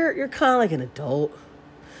 You're kind of like an adult. You know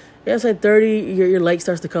what I'm saying? 30, your leg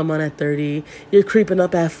starts to come on at 30. You're creeping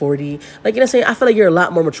up at 40. Like, what I'm saying? I feel like you're a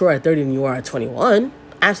lot more mature at 30 than you are at 21.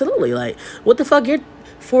 Absolutely. Like, what the fuck? Your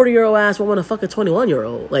 40-year-old ass won't want to fuck a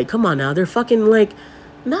 21-year-old. Like, come on now. They're fucking like,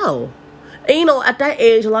 no. And, at that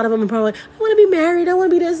age, a lot of them are probably like, I want to be married. I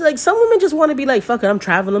want to be this. Like, some women just want to be like, fuck it, I'm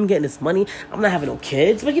traveling. I'm getting this money. I'm not having no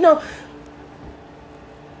kids. But,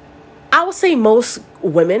 I would say most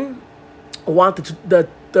women want the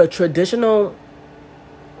traditional,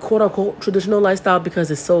 quote unquote, traditional lifestyle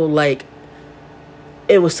because it's so like,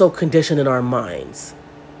 it was so conditioned in our minds.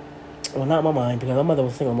 Well, not my mind, because my mother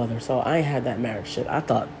was a single mother, so I had that marriage shit. I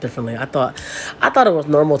thought differently. I thought it was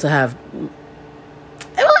normal to have.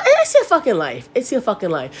 It's your fucking life. It's your fucking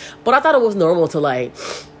life. But I thought it was normal to like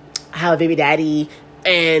have a baby daddy.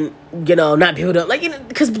 And, not be able to, like,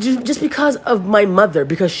 because just because of my mother,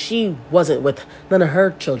 because she wasn't with none of her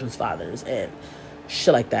children's fathers and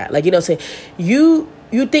shit like that. Like, saying you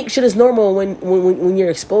think shit is normal when you're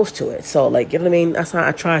exposed to it. So, like, you know what I mean? That's why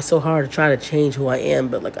I try so hard to try to change who I am.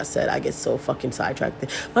 But like I said, I get so fucking sidetracked.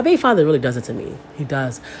 My baby father really does it to me. He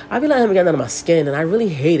does. I be letting him get under my skin, and I really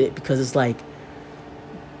hate it because it's like,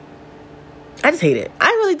 I just hate it. I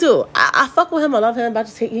really do. I fuck with him. I love him. But I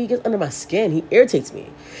just hate he gets under my skin. He irritates me.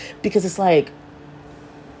 Because it's like,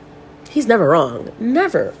 he's never wrong.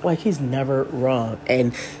 Never. Like, he's never wrong.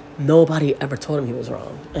 And nobody ever told him he was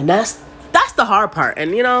wrong. And that's the hard part.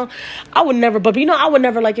 And, I would never, but, I would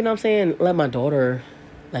never, like, what I'm saying, let my daughter,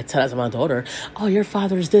 like, tell that to my daughter, oh, your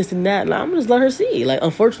father is this and that. And I'm just let her see. Like,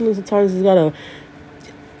 unfortunately, sometimes he's got to,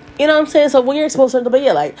 you know what I'm saying? So when you're exposed to it, but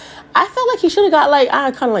yeah, like, I felt like he should have got, like,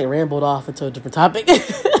 I kind of, like, rambled off into a different topic.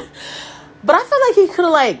 But I felt like he could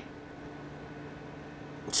have, like,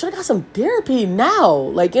 should have got some therapy now.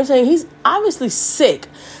 Like, you know what I'm saying? He's obviously sick.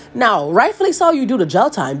 Now, rightfully so, you do the jail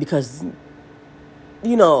time because,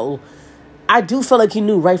 I do feel like he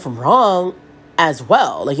knew right from wrong as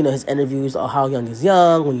well. Like, his interviews, oh, how young is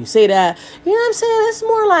young, when you say that. You know what I'm saying? It's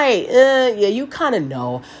more like, yeah, you kind of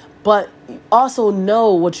know. But you also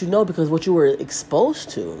know what you know because what you were exposed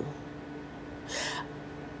to.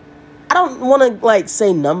 I don't want to, like,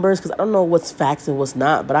 say numbers because I don't know what's facts and what's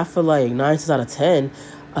not. But I feel like 9 times out of 10,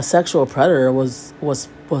 a sexual predator was once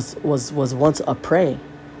a prey.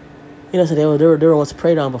 So they were once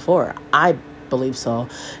preyed on before. I believe so.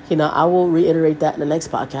 I will reiterate that in the next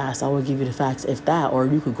podcast. I will give you the facts if that, or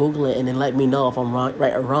you could Google it and then let me know if I'm wrong,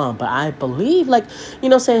 right or wrong. But I believe, like,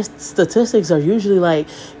 saying statistics are usually like,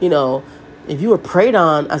 if you were preyed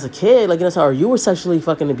on as a kid, like, or you were sexually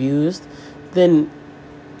fucking abused, then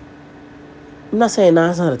I'm not saying 9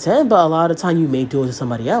 out of 10, but a lot of the time you may do it to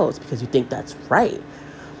somebody else because you think that's right.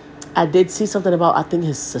 I did see something about, I think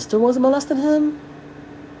his sister was molesting him.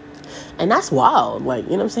 And that's wild, like,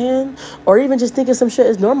 you know what I'm saying? Or even just thinking some shit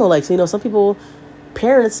is normal. Like, so, some people,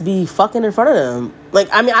 parents be fucking in front of them. Like,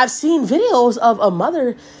 I mean, I've seen videos of a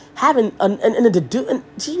mother having, and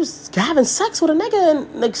she was having sex with a nigga,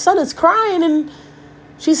 and, like, son is crying, and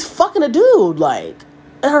she's fucking a dude, like,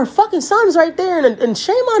 and her fucking son's right there, and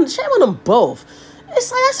shame on them both.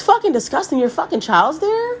 It's like, that's fucking disgusting. Your fucking child's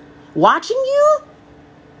there, watching you,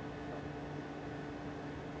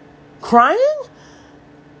 crying.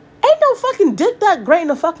 Ain't no fucking dick that great in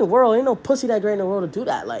the fucking world. Ain't no pussy that great in the world to do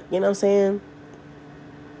that. Like, you know what I'm saying?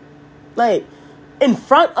 Like, in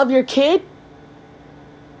front of your kid.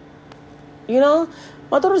 My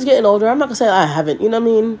daughter's getting older. I'm not going to say I haven't. You know what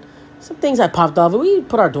I mean? Some things that popped off. We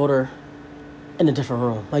put our daughter in a different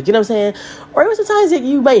room. Like, you know what I'm saying? Or even sometimes that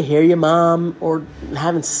you might hear your mom or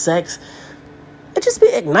having sex. It just be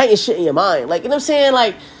igniting shit in your mind. Like, you know what I'm saying?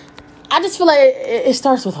 Like, I just feel like it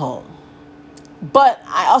starts with home. But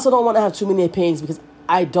I also don't want to have too many opinions because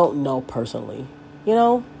I don't know personally,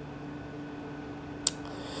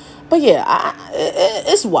 But yeah,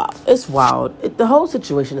 it's wild. It's wild. The whole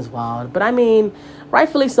situation is wild. But I mean,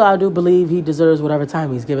 rightfully so, I do believe he deserves whatever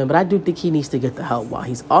time he's given. But I do think he needs to get the help while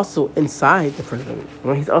he's also inside the prison.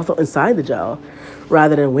 Or he's also inside the jail,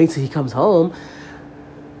 rather than wait till he comes home.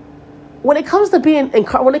 When it comes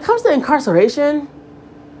to incarceration,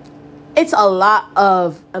 it's a lot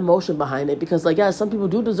of emotion behind it, because like, yeah, some people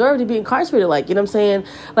do deserve to be incarcerated, like, you know what I'm saying?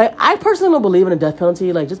 Like, I personally don't believe in a death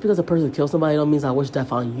penalty. Like, just because a person kills somebody don't mean I wish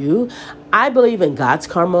death on you. I believe in God's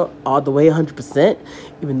karma all the way 100%,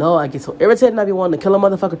 even though I get so irritated and I be wanting to kill a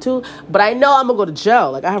motherfucker too, but I know I'm gonna go to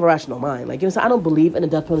jail. Like, I have a rational mind. Like, you know, so I don't believe in a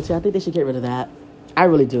death penalty. I think they should get rid of that. I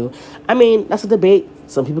really do. I mean, that's a debate.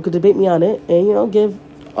 Some people could debate me on it and, you know, give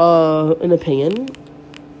an opinion.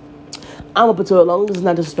 I'm open to it, as long as it's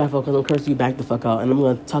not disrespectful, because I'm cursing you back the fuck out, and I'm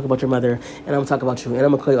going to talk about your mother, and I'm going to talk about you, and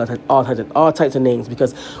I'm going to call you all types of names,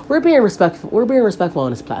 because we're being respectful. We're being respectful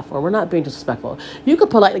on this platform. We're not being disrespectful. You could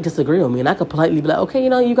politely disagree with me, and I could politely be like, okay, you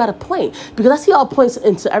know, you got a point, because I see all points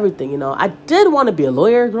into everything, you know. I did want to be a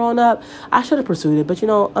lawyer growing up. I should have pursued it, but, you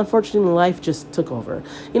know, unfortunately, life just took over.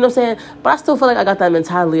 You know what I'm saying? But I still feel like I got that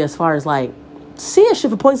mentality as far as, like, seeing shit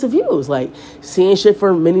for points of views, like seeing shit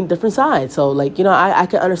for many different sides. So like, you know, I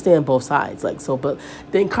can understand both sides. Like, so, but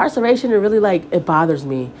the incarceration, it really, like, it bothers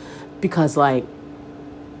me, because like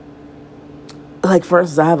for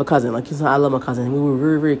instance, I have a cousin, like, I love my cousin. We were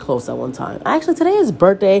very, very close at one time. Actually, today is his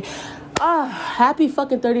birthday. Happy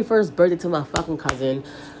fucking 31st birthday to my fucking cousin.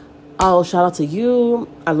 Oh, shout out to you.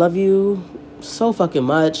 I love you so fucking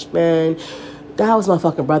much, man. That was my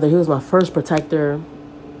fucking brother. He was my first protector.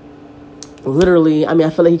 Literally, I mean, I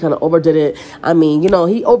feel like he kind of overdid it. I mean, you know,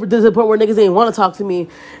 he overdid it to the point where niggas didn't want to talk to me.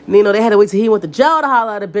 And, you know, they had to wait till he went to jail to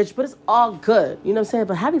holler at a bitch, but it's all good. You know what I'm saying?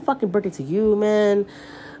 But happy fucking birthday to you, man.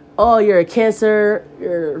 Oh, you're a Cancer.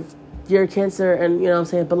 You're a Cancer, and you know what I'm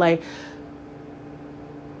saying? But like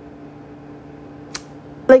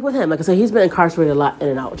with him, like I said, he's been incarcerated a lot in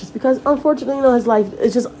and out, just because, unfortunately, you know, his life,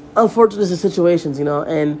 it's just unfortunate situations, you know.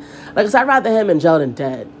 And like I said, I'd rather him in jail than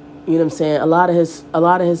dead. You know what I'm saying? A lot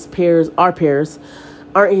of his peers, our peers,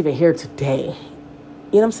 aren't even here today. You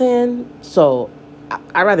know what I'm saying? So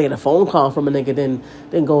I'd rather get a phone call from a nigga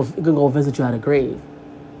than go visit you at a grave.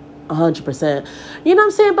 100%. You know what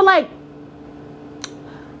I'm saying? But like,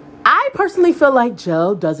 I personally feel like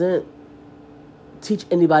jail doesn't teach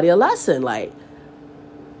anybody a lesson. Like,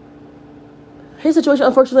 his situation,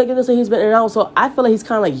 unfortunately, like, he's been in and out, so I feel like he's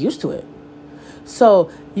kind of like used to it. So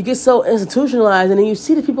you get so institutionalized, and then you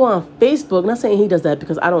see the people on Facebook. Not saying he does that,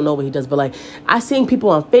 because I don't know what he does, but like, I seen people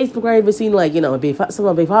on Facebook, I even seen, like, you know, some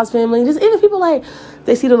of Big Foz family, just even people, like,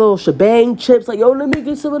 they see the little shebang chips, like, yo, let me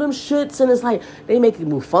get some of them shits, and it's like they make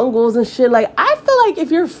mufungos and shit. Like, I feel like if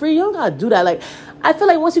you're free, you don't gotta do that. Like, I feel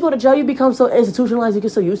like once you go to jail, you become so institutionalized, you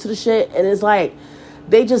get so used to the shit, and it's like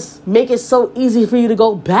they just make it so easy for you to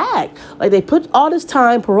go back. Like, they put all this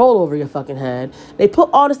time parole over your fucking head. They put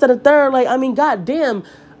all this to the third. Like, I mean, goddamn,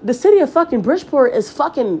 the city of fucking Bridgeport is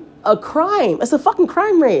fucking a crime. It's a fucking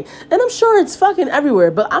crime rate. And I'm sure it's fucking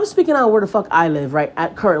everywhere. But I'm speaking on where the fuck I live right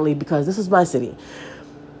at currently, because this is my city.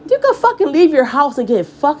 You can fucking leave your house and get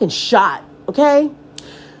fucking shot, okay?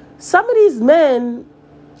 Some of these men,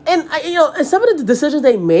 and you know, and some of the decisions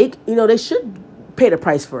they make, you know, they should pay the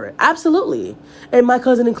price for it. Absolutely. And my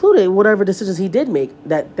cousin included, whatever decisions he did make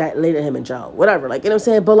that landed him in jail. Whatever. Like, you know what I'm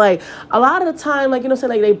saying? But like, a lot of the time, like, you know what I'm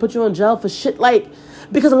saying, like, they put you in jail for shit, like,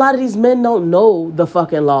 because a lot of these men don't know the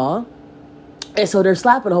fucking law. And so they're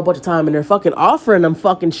slapping a whole bunch of time, and they're fucking offering them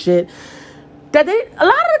fucking shit that a lot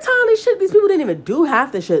of the time, these people didn't even do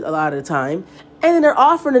half the shit a lot of the time. And then they're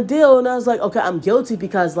offering a deal, and I was like, okay, I'm guilty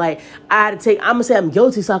because, like, I'm going to say I'm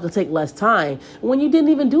guilty so I can take less time. When you didn't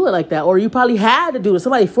even do it like that, or you probably had to do it.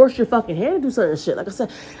 Somebody forced your fucking hand to do certain shit. Like I said,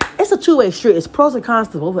 it's a two-way street. It's pros and cons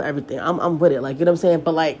to both of everything. I'm with it, like, you know what I'm saying?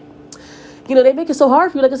 But, like, you know, they make it so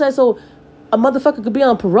hard for you. Like I said, so a motherfucker could be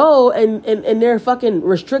on parole, and their fucking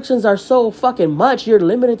restrictions are so fucking much. You're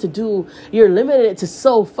limited to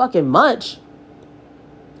so fucking much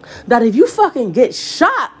that if you fucking get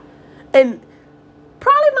shot, and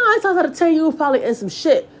probably 9 times out of 10, you was probably in some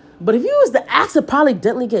shit. But if you was to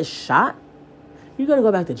accidentally get shot, you're going to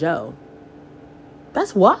go back to jail.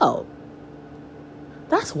 That's wild.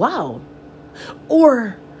 That's wild.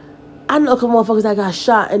 Or, I know a couple motherfuckers that got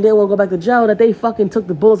shot and then want to go back to jail that they fucking took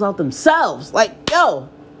the bullets out themselves. Like, yo.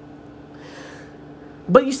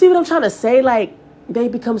 But you see what I'm trying to say? Like, they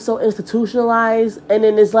become so institutionalized, and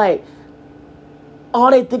then it's like, all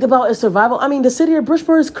they think about is survival. I mean, the city of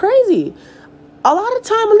Bridgeport is crazy. A lot of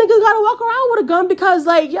time, a nigga gotta walk around with a gun because,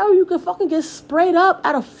 like, yo, you can fucking get sprayed up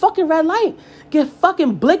at a fucking red light. Get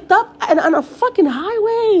fucking blicked up on a fucking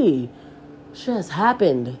highway. Shit has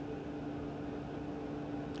happened.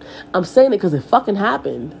 I'm saying it because it fucking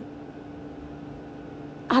happened.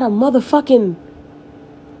 At a motherfucking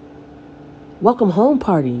welcome home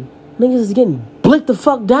party. Niggas is getting blicked the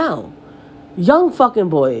fuck down. Young fucking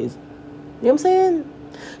boys. You know what I'm saying?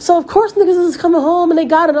 So of course niggas is coming home and they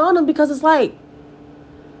got it on them because it's like,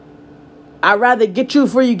 I'd rather get you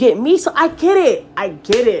before you get me. So I get it.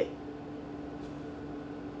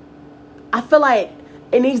 I feel like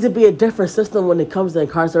it needs to be a different system when it comes to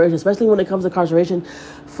incarceration, especially when it comes to incarceration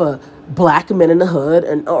for black men in the hood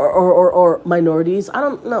and or minorities. I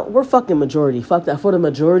don't know. We're fucking majority. Fuck that. For the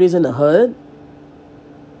majorities in the hood.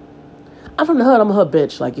 I'm from the hood. I'm a hood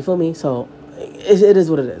bitch. Like, you feel me? So it is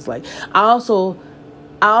what it is. Like, I also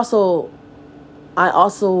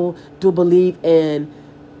do believe in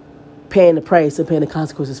paying the price and paying the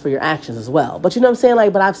consequences for your actions as well. But you know what I'm saying?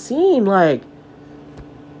 Like, but I've seen a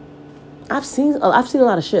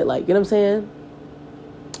lot of shit. Like, you know what I'm saying?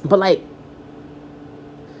 But like,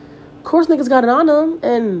 of course niggas got it on them,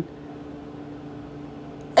 and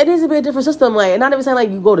it needs to be a different system. Like, and not even saying like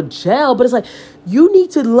you go to jail, but it's like you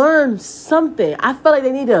need to learn something. I feel like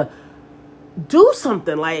they need to do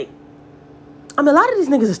something. Like, I mean, a lot of these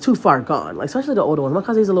niggas is too far gone. Like, especially the older ones. My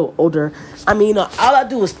cousin's a little older. I mean, all I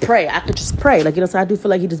do is pray. I could just pray. Like, you know, so I do feel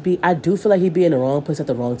like he'd be in the wrong place at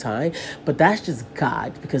the wrong time. But that's just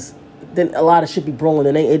God, because then a lot of shit be brewing,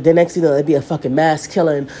 and the next thing you know, it'd be a fucking mass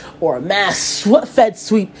killing or a mass fed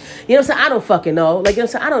sweep. You know what I'm saying? I don't fucking know. Like, you know what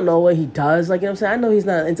I'm saying? I don't know what he does. Like, you know what I'm saying? I know he's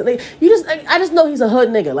not into, like, I just know he's a hood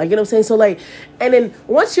nigga. Like, you know what I'm saying? So, like, and then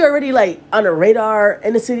once you're already, like, on the radar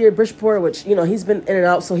in the city of Bridgeport, which, you know, he's been in and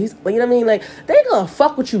out, so he's, like, you know what I mean? Like, they gonna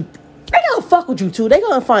fuck with you. They gonna fuck with you, too. They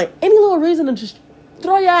gonna find any little reason to just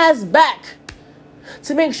throw your ass back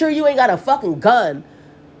to make sure you ain't got a fucking gun.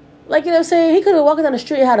 Like, you know what I'm saying? He could have walked down the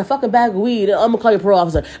street and had a fucking bag of weed. I'm gonna call you a parole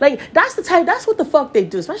officer. Like, that's what the fuck they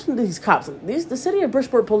do, especially these cops. The city of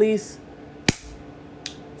Bridgeport police,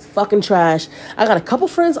 it's fucking trash. I got a couple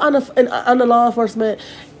friends on the law enforcement,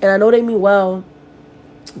 and I know they mean well.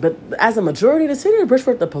 But as a majority of the city of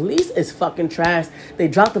Bridgeport, the police is fucking trash. They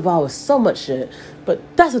drop the ball with so much shit. But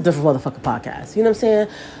that's a different motherfucking podcast. You know what I'm saying?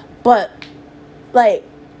 But, like,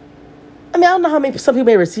 I mean, I don't know how some people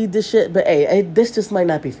may receive this shit, but hey, this just might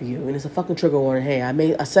not be for you. And it's a fucking trigger warning. Hey,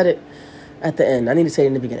 I said it at the end. I need to say it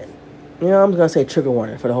in the beginning. You know, I'm going to say trigger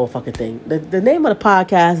warning for the whole fucking thing. The name of the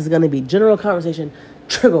podcast is going to be General Conversation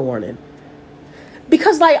Trigger Warning.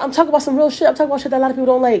 Because, like, I'm talking about some real shit. I'm talking about shit that a lot of people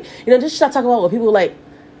don't like. You know, this shit I talk about what people like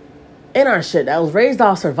in our shit that was raised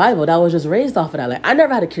off survival, that was just raised off of that. Like, I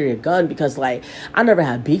never had to carry a gun because, like, I never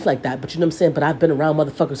had beef like that. But you know what I'm saying? But I've been around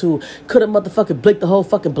motherfuckers who could have motherfucking blinked the whole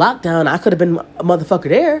fucking block down. I could have been a motherfucker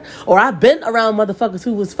there. Or I've been around motherfuckers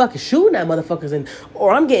who was fucking shooting at motherfuckers.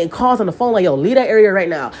 Or I'm getting calls on the phone like, yo, leave that area right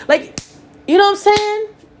now. Like, you know what I'm saying?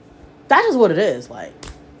 That's just what it is. Like,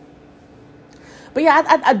 but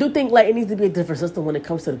yeah, I do think, like, it needs to be a different system when it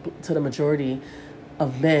comes to the majority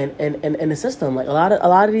of men and the system. Like, a lot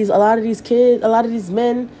of these kids, a lot of these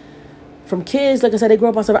men from kids, like I said, they grew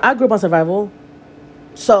up on survival. I grew up on survival.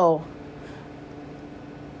 So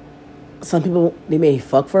some people, they may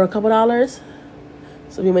fuck for a couple dollars.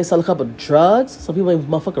 Some people may sell a couple drugs. Some people may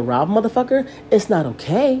motherfucker rob a motherfucker. It's not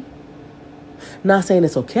okay. Not saying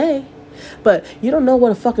it's okay. But you don't know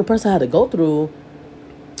what a fucking person had to go through,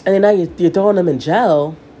 and then now you're throwing them in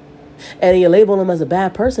jail, and you're labeling them as a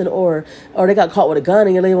bad person, or they got caught with a gun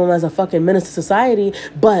and you're labeling them as a fucking menace to society.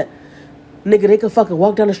 But nigga, they could fucking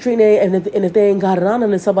walk down the street and if they ain't got it on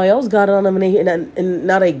them, then somebody else got it on them, and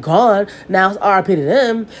now they gone. Now it's RIP to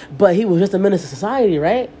them, but he was just a menace to society,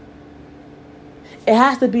 right? It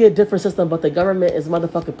has to be a different system, but the government is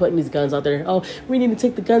motherfucking putting these guns out there. Oh, we need to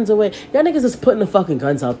take the guns away. Y'all niggas is putting the fucking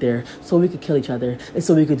guns out there so we could kill each other, and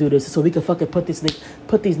so we could do this, so we could fucking put these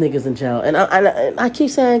niggas in jail. And I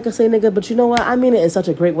keep saying, I say nigga, but you know what? I mean it in such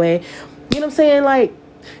a great way. You know what I'm saying? Like,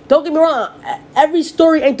 don't get me wrong. Every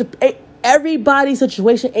story everybody's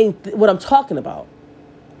situation ain't what I'm talking about.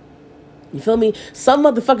 You feel me? Some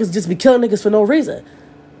motherfuckers just be killing niggas for no reason.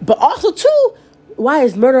 But also, too, why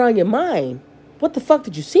is murder on your mind? What the fuck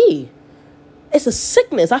did you see? It's a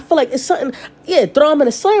sickness. I feel like it's something. Yeah, throw them in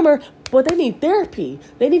a slammer, but they need therapy.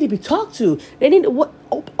 They need to be talked to. They need to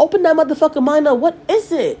open that motherfucking mind up. What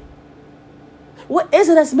is it? What is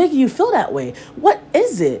it that's making you feel that way? What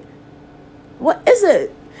is it? What is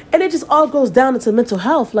it? And it just all goes down into mental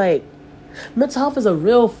health. Like, mental health is a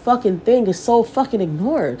real fucking thing. It's so fucking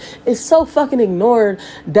ignored. It's so fucking ignored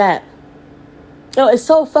that. It's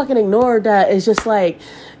so fucking ignored that it's just like,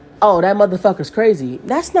 oh, that motherfucker's crazy.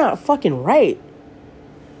 That's not fucking right.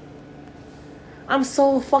 I'm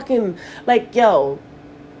so fucking, like, yo,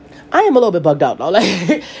 I am a little bit bugged out, though. Like,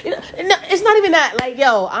 you know, it's it's not even that. Like,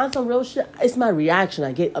 yo, on some real shit, it's my reaction.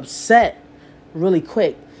 I get upset really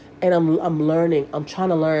quick, and I'm learning. I'm trying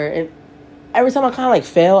to learn, and every time I kind of like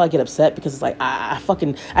fail, I get upset because it's like I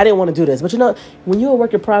didn't want to do this. But you know, when you're a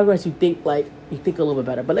work in progress, you think a little bit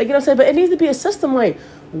better. But like, you know what I'm saying? But it needs to be a system. Like,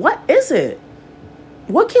 what is it?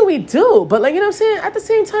 What can we do? But like, you know what I'm saying? At the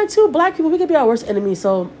same time too, black people, we could be our worst enemy.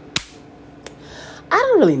 So I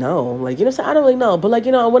don't really know. Like, you know what I'm saying? I don't really know. But like,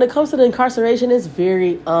 you know, when it comes to the incarceration, it's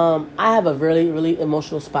very I have a really, really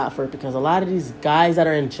emotional spot for it because a lot of these guys that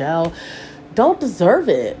are in jail don't deserve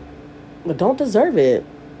it. Don't deserve it.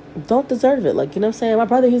 Like, you know what I'm saying? My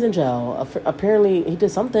brother, he's in jail. Apparently, he did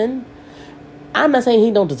something. I'm not saying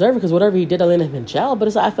he don't deserve it because whatever he did, I landed him in jail.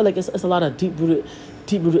 But I feel like it's a lot of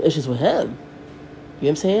deep-rooted issues with him. You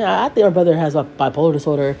know what I'm saying? I think my brother has bipolar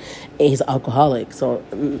disorder and he's an alcoholic. So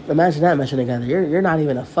imagine that meshing together. You're not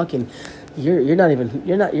even a fucking... My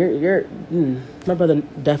brother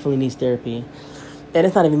definitely needs therapy. And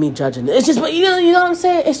it's not even me judging. It's just, but you know what I'm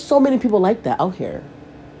saying? It's so many people like that out here.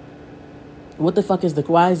 What the fuck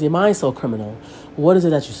why is your mind so criminal? What is it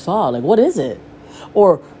that you saw? Like, what is it?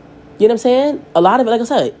 Or, you know what I'm saying? A lot of it, like I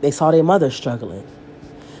said, they saw their mother struggling.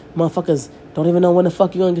 Motherfuckers don't even know when the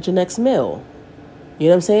fuck you're going to get your next meal. You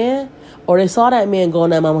know what I'm saying? Or they saw that man go in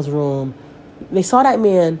that mama's room. They saw that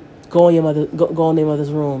man go in their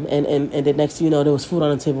mother's room. And the next thing you know, there was food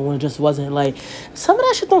on the table when it just wasn't. Like, some of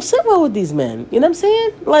that shit don't sit well with these men. You know what I'm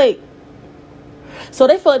saying? Like, so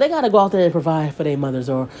they feel like they got to go out there and provide for their mothers.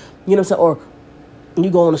 Or, you know what I'm saying? Or you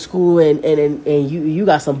go into school and you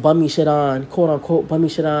got some bummy shit on, quote unquote bummy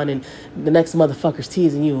shit on, and the next motherfucker's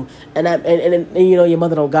teasing you. And you know, your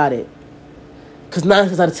mother don't got it. Because 9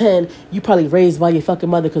 times out of 10, you probably raised by your fucking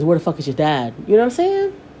mother because where the fuck is your dad? You know what I'm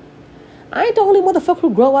saying? I ain't the only motherfucker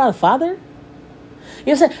who grow out a father.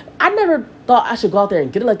 You know what I'm saying? I never thought I should go out there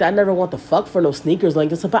and get it like that. I never want to fuck for no sneakers like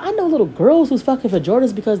this. But I know little girls who's fucking for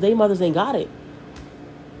Jordans because their mothers ain't got it.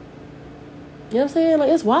 You know what I'm saying? Like,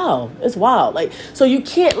 it's wild. It's wild. Like, so you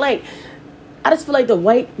can't, like... I just feel like the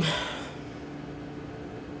white...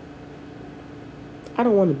 I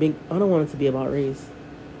don't want it to be about race.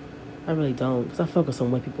 I really don't, because I fuck with some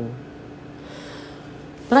white people.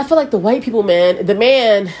 But I feel like the white people, man,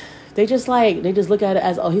 they just look at it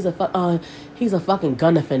as, oh, he's a fucking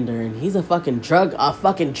gun offender and he's a fucking drug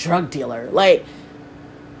dealer. Like,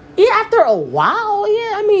 yeah, after a while,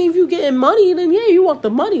 yeah, I mean, if you getting money, then yeah, you want the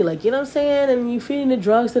money, like, you know what I'm saying? And you feeding the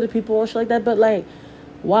drugs to the people and shit like that. But like,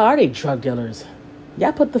 why are they drug dealers?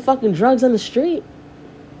 Y'all put the fucking drugs on the street,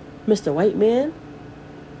 Mr. White Man.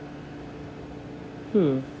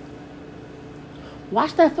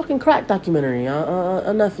 Watch that fucking crack documentary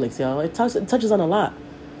on Netflix, y'all. It touches on a lot.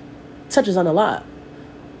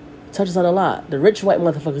 The rich white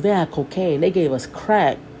motherfuckers, they had cocaine. They gave us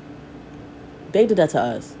crack. They did that to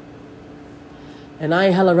us. And I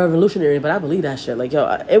ain't hella revolutionary, but I believe that shit. Like, yo,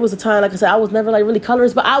 it was a time, like I said, I was never, like, really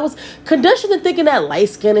colorist, but I was conditioned to thinking that light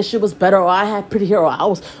skin and shit was better, or I had pretty hair, or I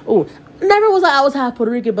was, never was like I was half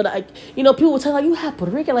Puerto Rican, but I, you know, people would tell like, you half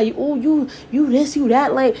Puerto Rican, like, oh, you this, you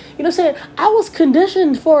that, like, you know what I'm saying? I was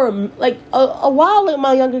conditioned for like a while in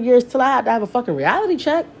my younger years till I had to have a fucking reality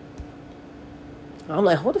check. I'm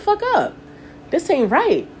like, hold the fuck up, this ain't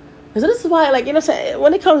right. So this is why, like, you know what I'm saying,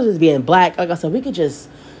 when it comes to just being black, like I said, we could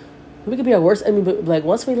be our worst enemy, but like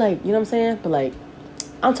once we, like, you know what I'm saying, but like,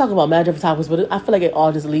 I'm talking about mad different topics, but I feel like it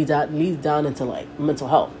all just leads down into like mental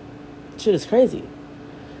health. Shit is crazy,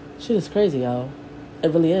 yo.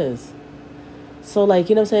 It really is. So, like,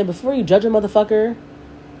 you know what I'm saying? Before you judge a motherfucker,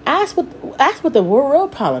 ask what the real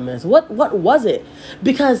problem is. What was it?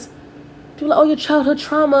 Because people are like, oh, your childhood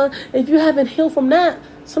trauma. If you haven't healed from that,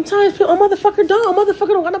 sometimes a motherfucker don't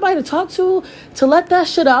want nobody to talk to let that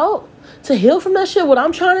shit out, to heal from that shit. What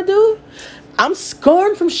I'm trying to do, I'm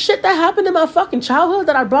scorned from shit that happened in my fucking childhood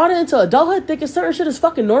that I brought into adulthood, thinking certain shit is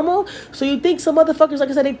fucking normal. So you think some motherfuckers, like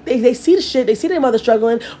I said, they see the shit, they see their mother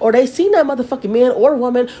struggling, or they seen that motherfucking man or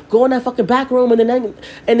woman go in that fucking back room, and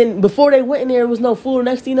then before they went in there, it was no food.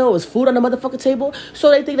 Next thing you know, it was food on the motherfucking table.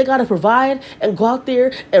 So they think they gotta provide and go out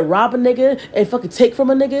there and rob a nigga and fucking take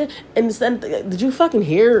from a nigga. And did you fucking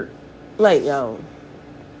hear, like, yo?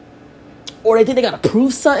 Or they think they gotta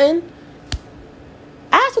prove something.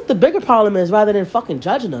 Ask what the bigger problem is rather than fucking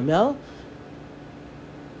judging them, yo.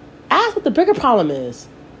 Ask what the bigger problem is.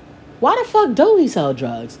 Why the fuck do he sell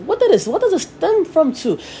drugs? What does it stem from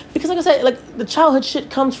too? Because like I said, like, the childhood shit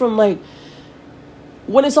comes from, like,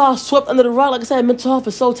 when it's all swept under the rug. Like I said, mental health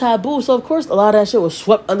is so taboo. So of course a lot of that shit was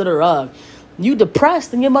swept under the rug. You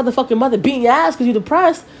depressed and your motherfucking mother beating your ass because you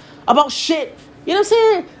depressed about shit. You know what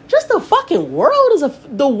I'm saying? Just the fucking world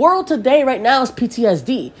the world today right now is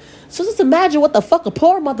PTSD. So just imagine what the fuck a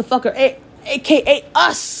poor motherfucker AKA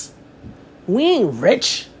us. We ain't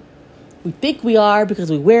rich. We think we are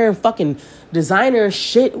because we wearing fucking designer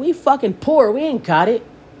shit. We fucking poor. We ain't got it.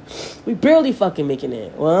 We barely fucking making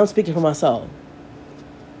it. Well, I'm speaking for myself.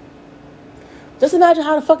 Just imagine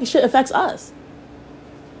how the fucking shit affects us.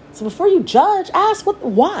 So before you judge, ask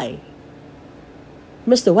why?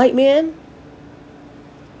 Mr. White Man?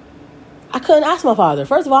 I couldn't ask my father.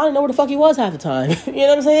 First of all, I didn't know where the fuck he was half the time. You know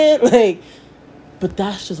what I'm saying? Like, but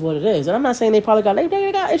that's just what it is. And I'm not saying they probably got,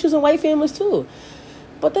 they got issues in white families too.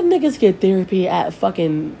 But them niggas get therapy at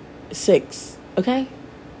fucking 6, okay?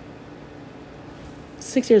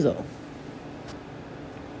 6 years old.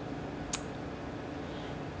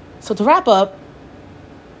 So to wrap up,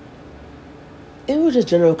 it was just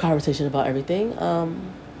general conversation about everything. I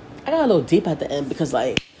got a little deep at the end because,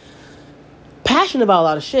 like, passionate about a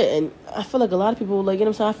lot of shit, and I feel like a lot of people, like, you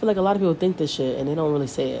know what I'm saying? I feel like a lot of people think this shit and they don't really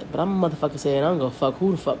say it. But I'm a motherfucker say it. I don't go fuck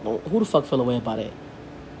who the fuck feel away about it.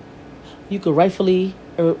 You could rightfully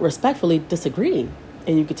or respectfully disagree,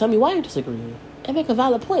 and you could tell me why you disagree and make a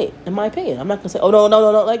valid point. In my opinion, I'm not gonna say, oh no,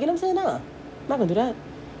 like, you know what I'm saying? Nah, I'm not gonna do that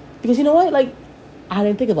because you know what? Like, I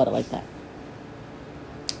didn't think about it like that.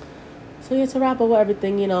 So yeah, to wrap up with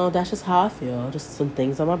everything, you know, that's just how I feel. Just some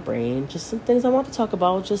things on my brain, just some things I want to talk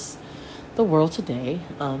about, just the world today.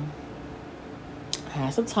 I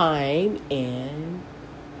had some time, and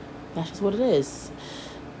that's just what it is.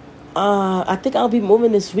 I think I'll be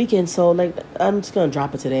moving this weekend, so like I'm just gonna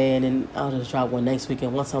drop it today, and then I'll just drop one next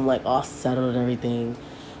weekend once I'm like all settled and everything.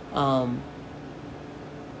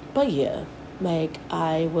 But yeah, like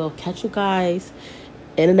I will catch you guys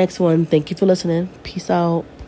in the next one. Thank you for listening. Peace out.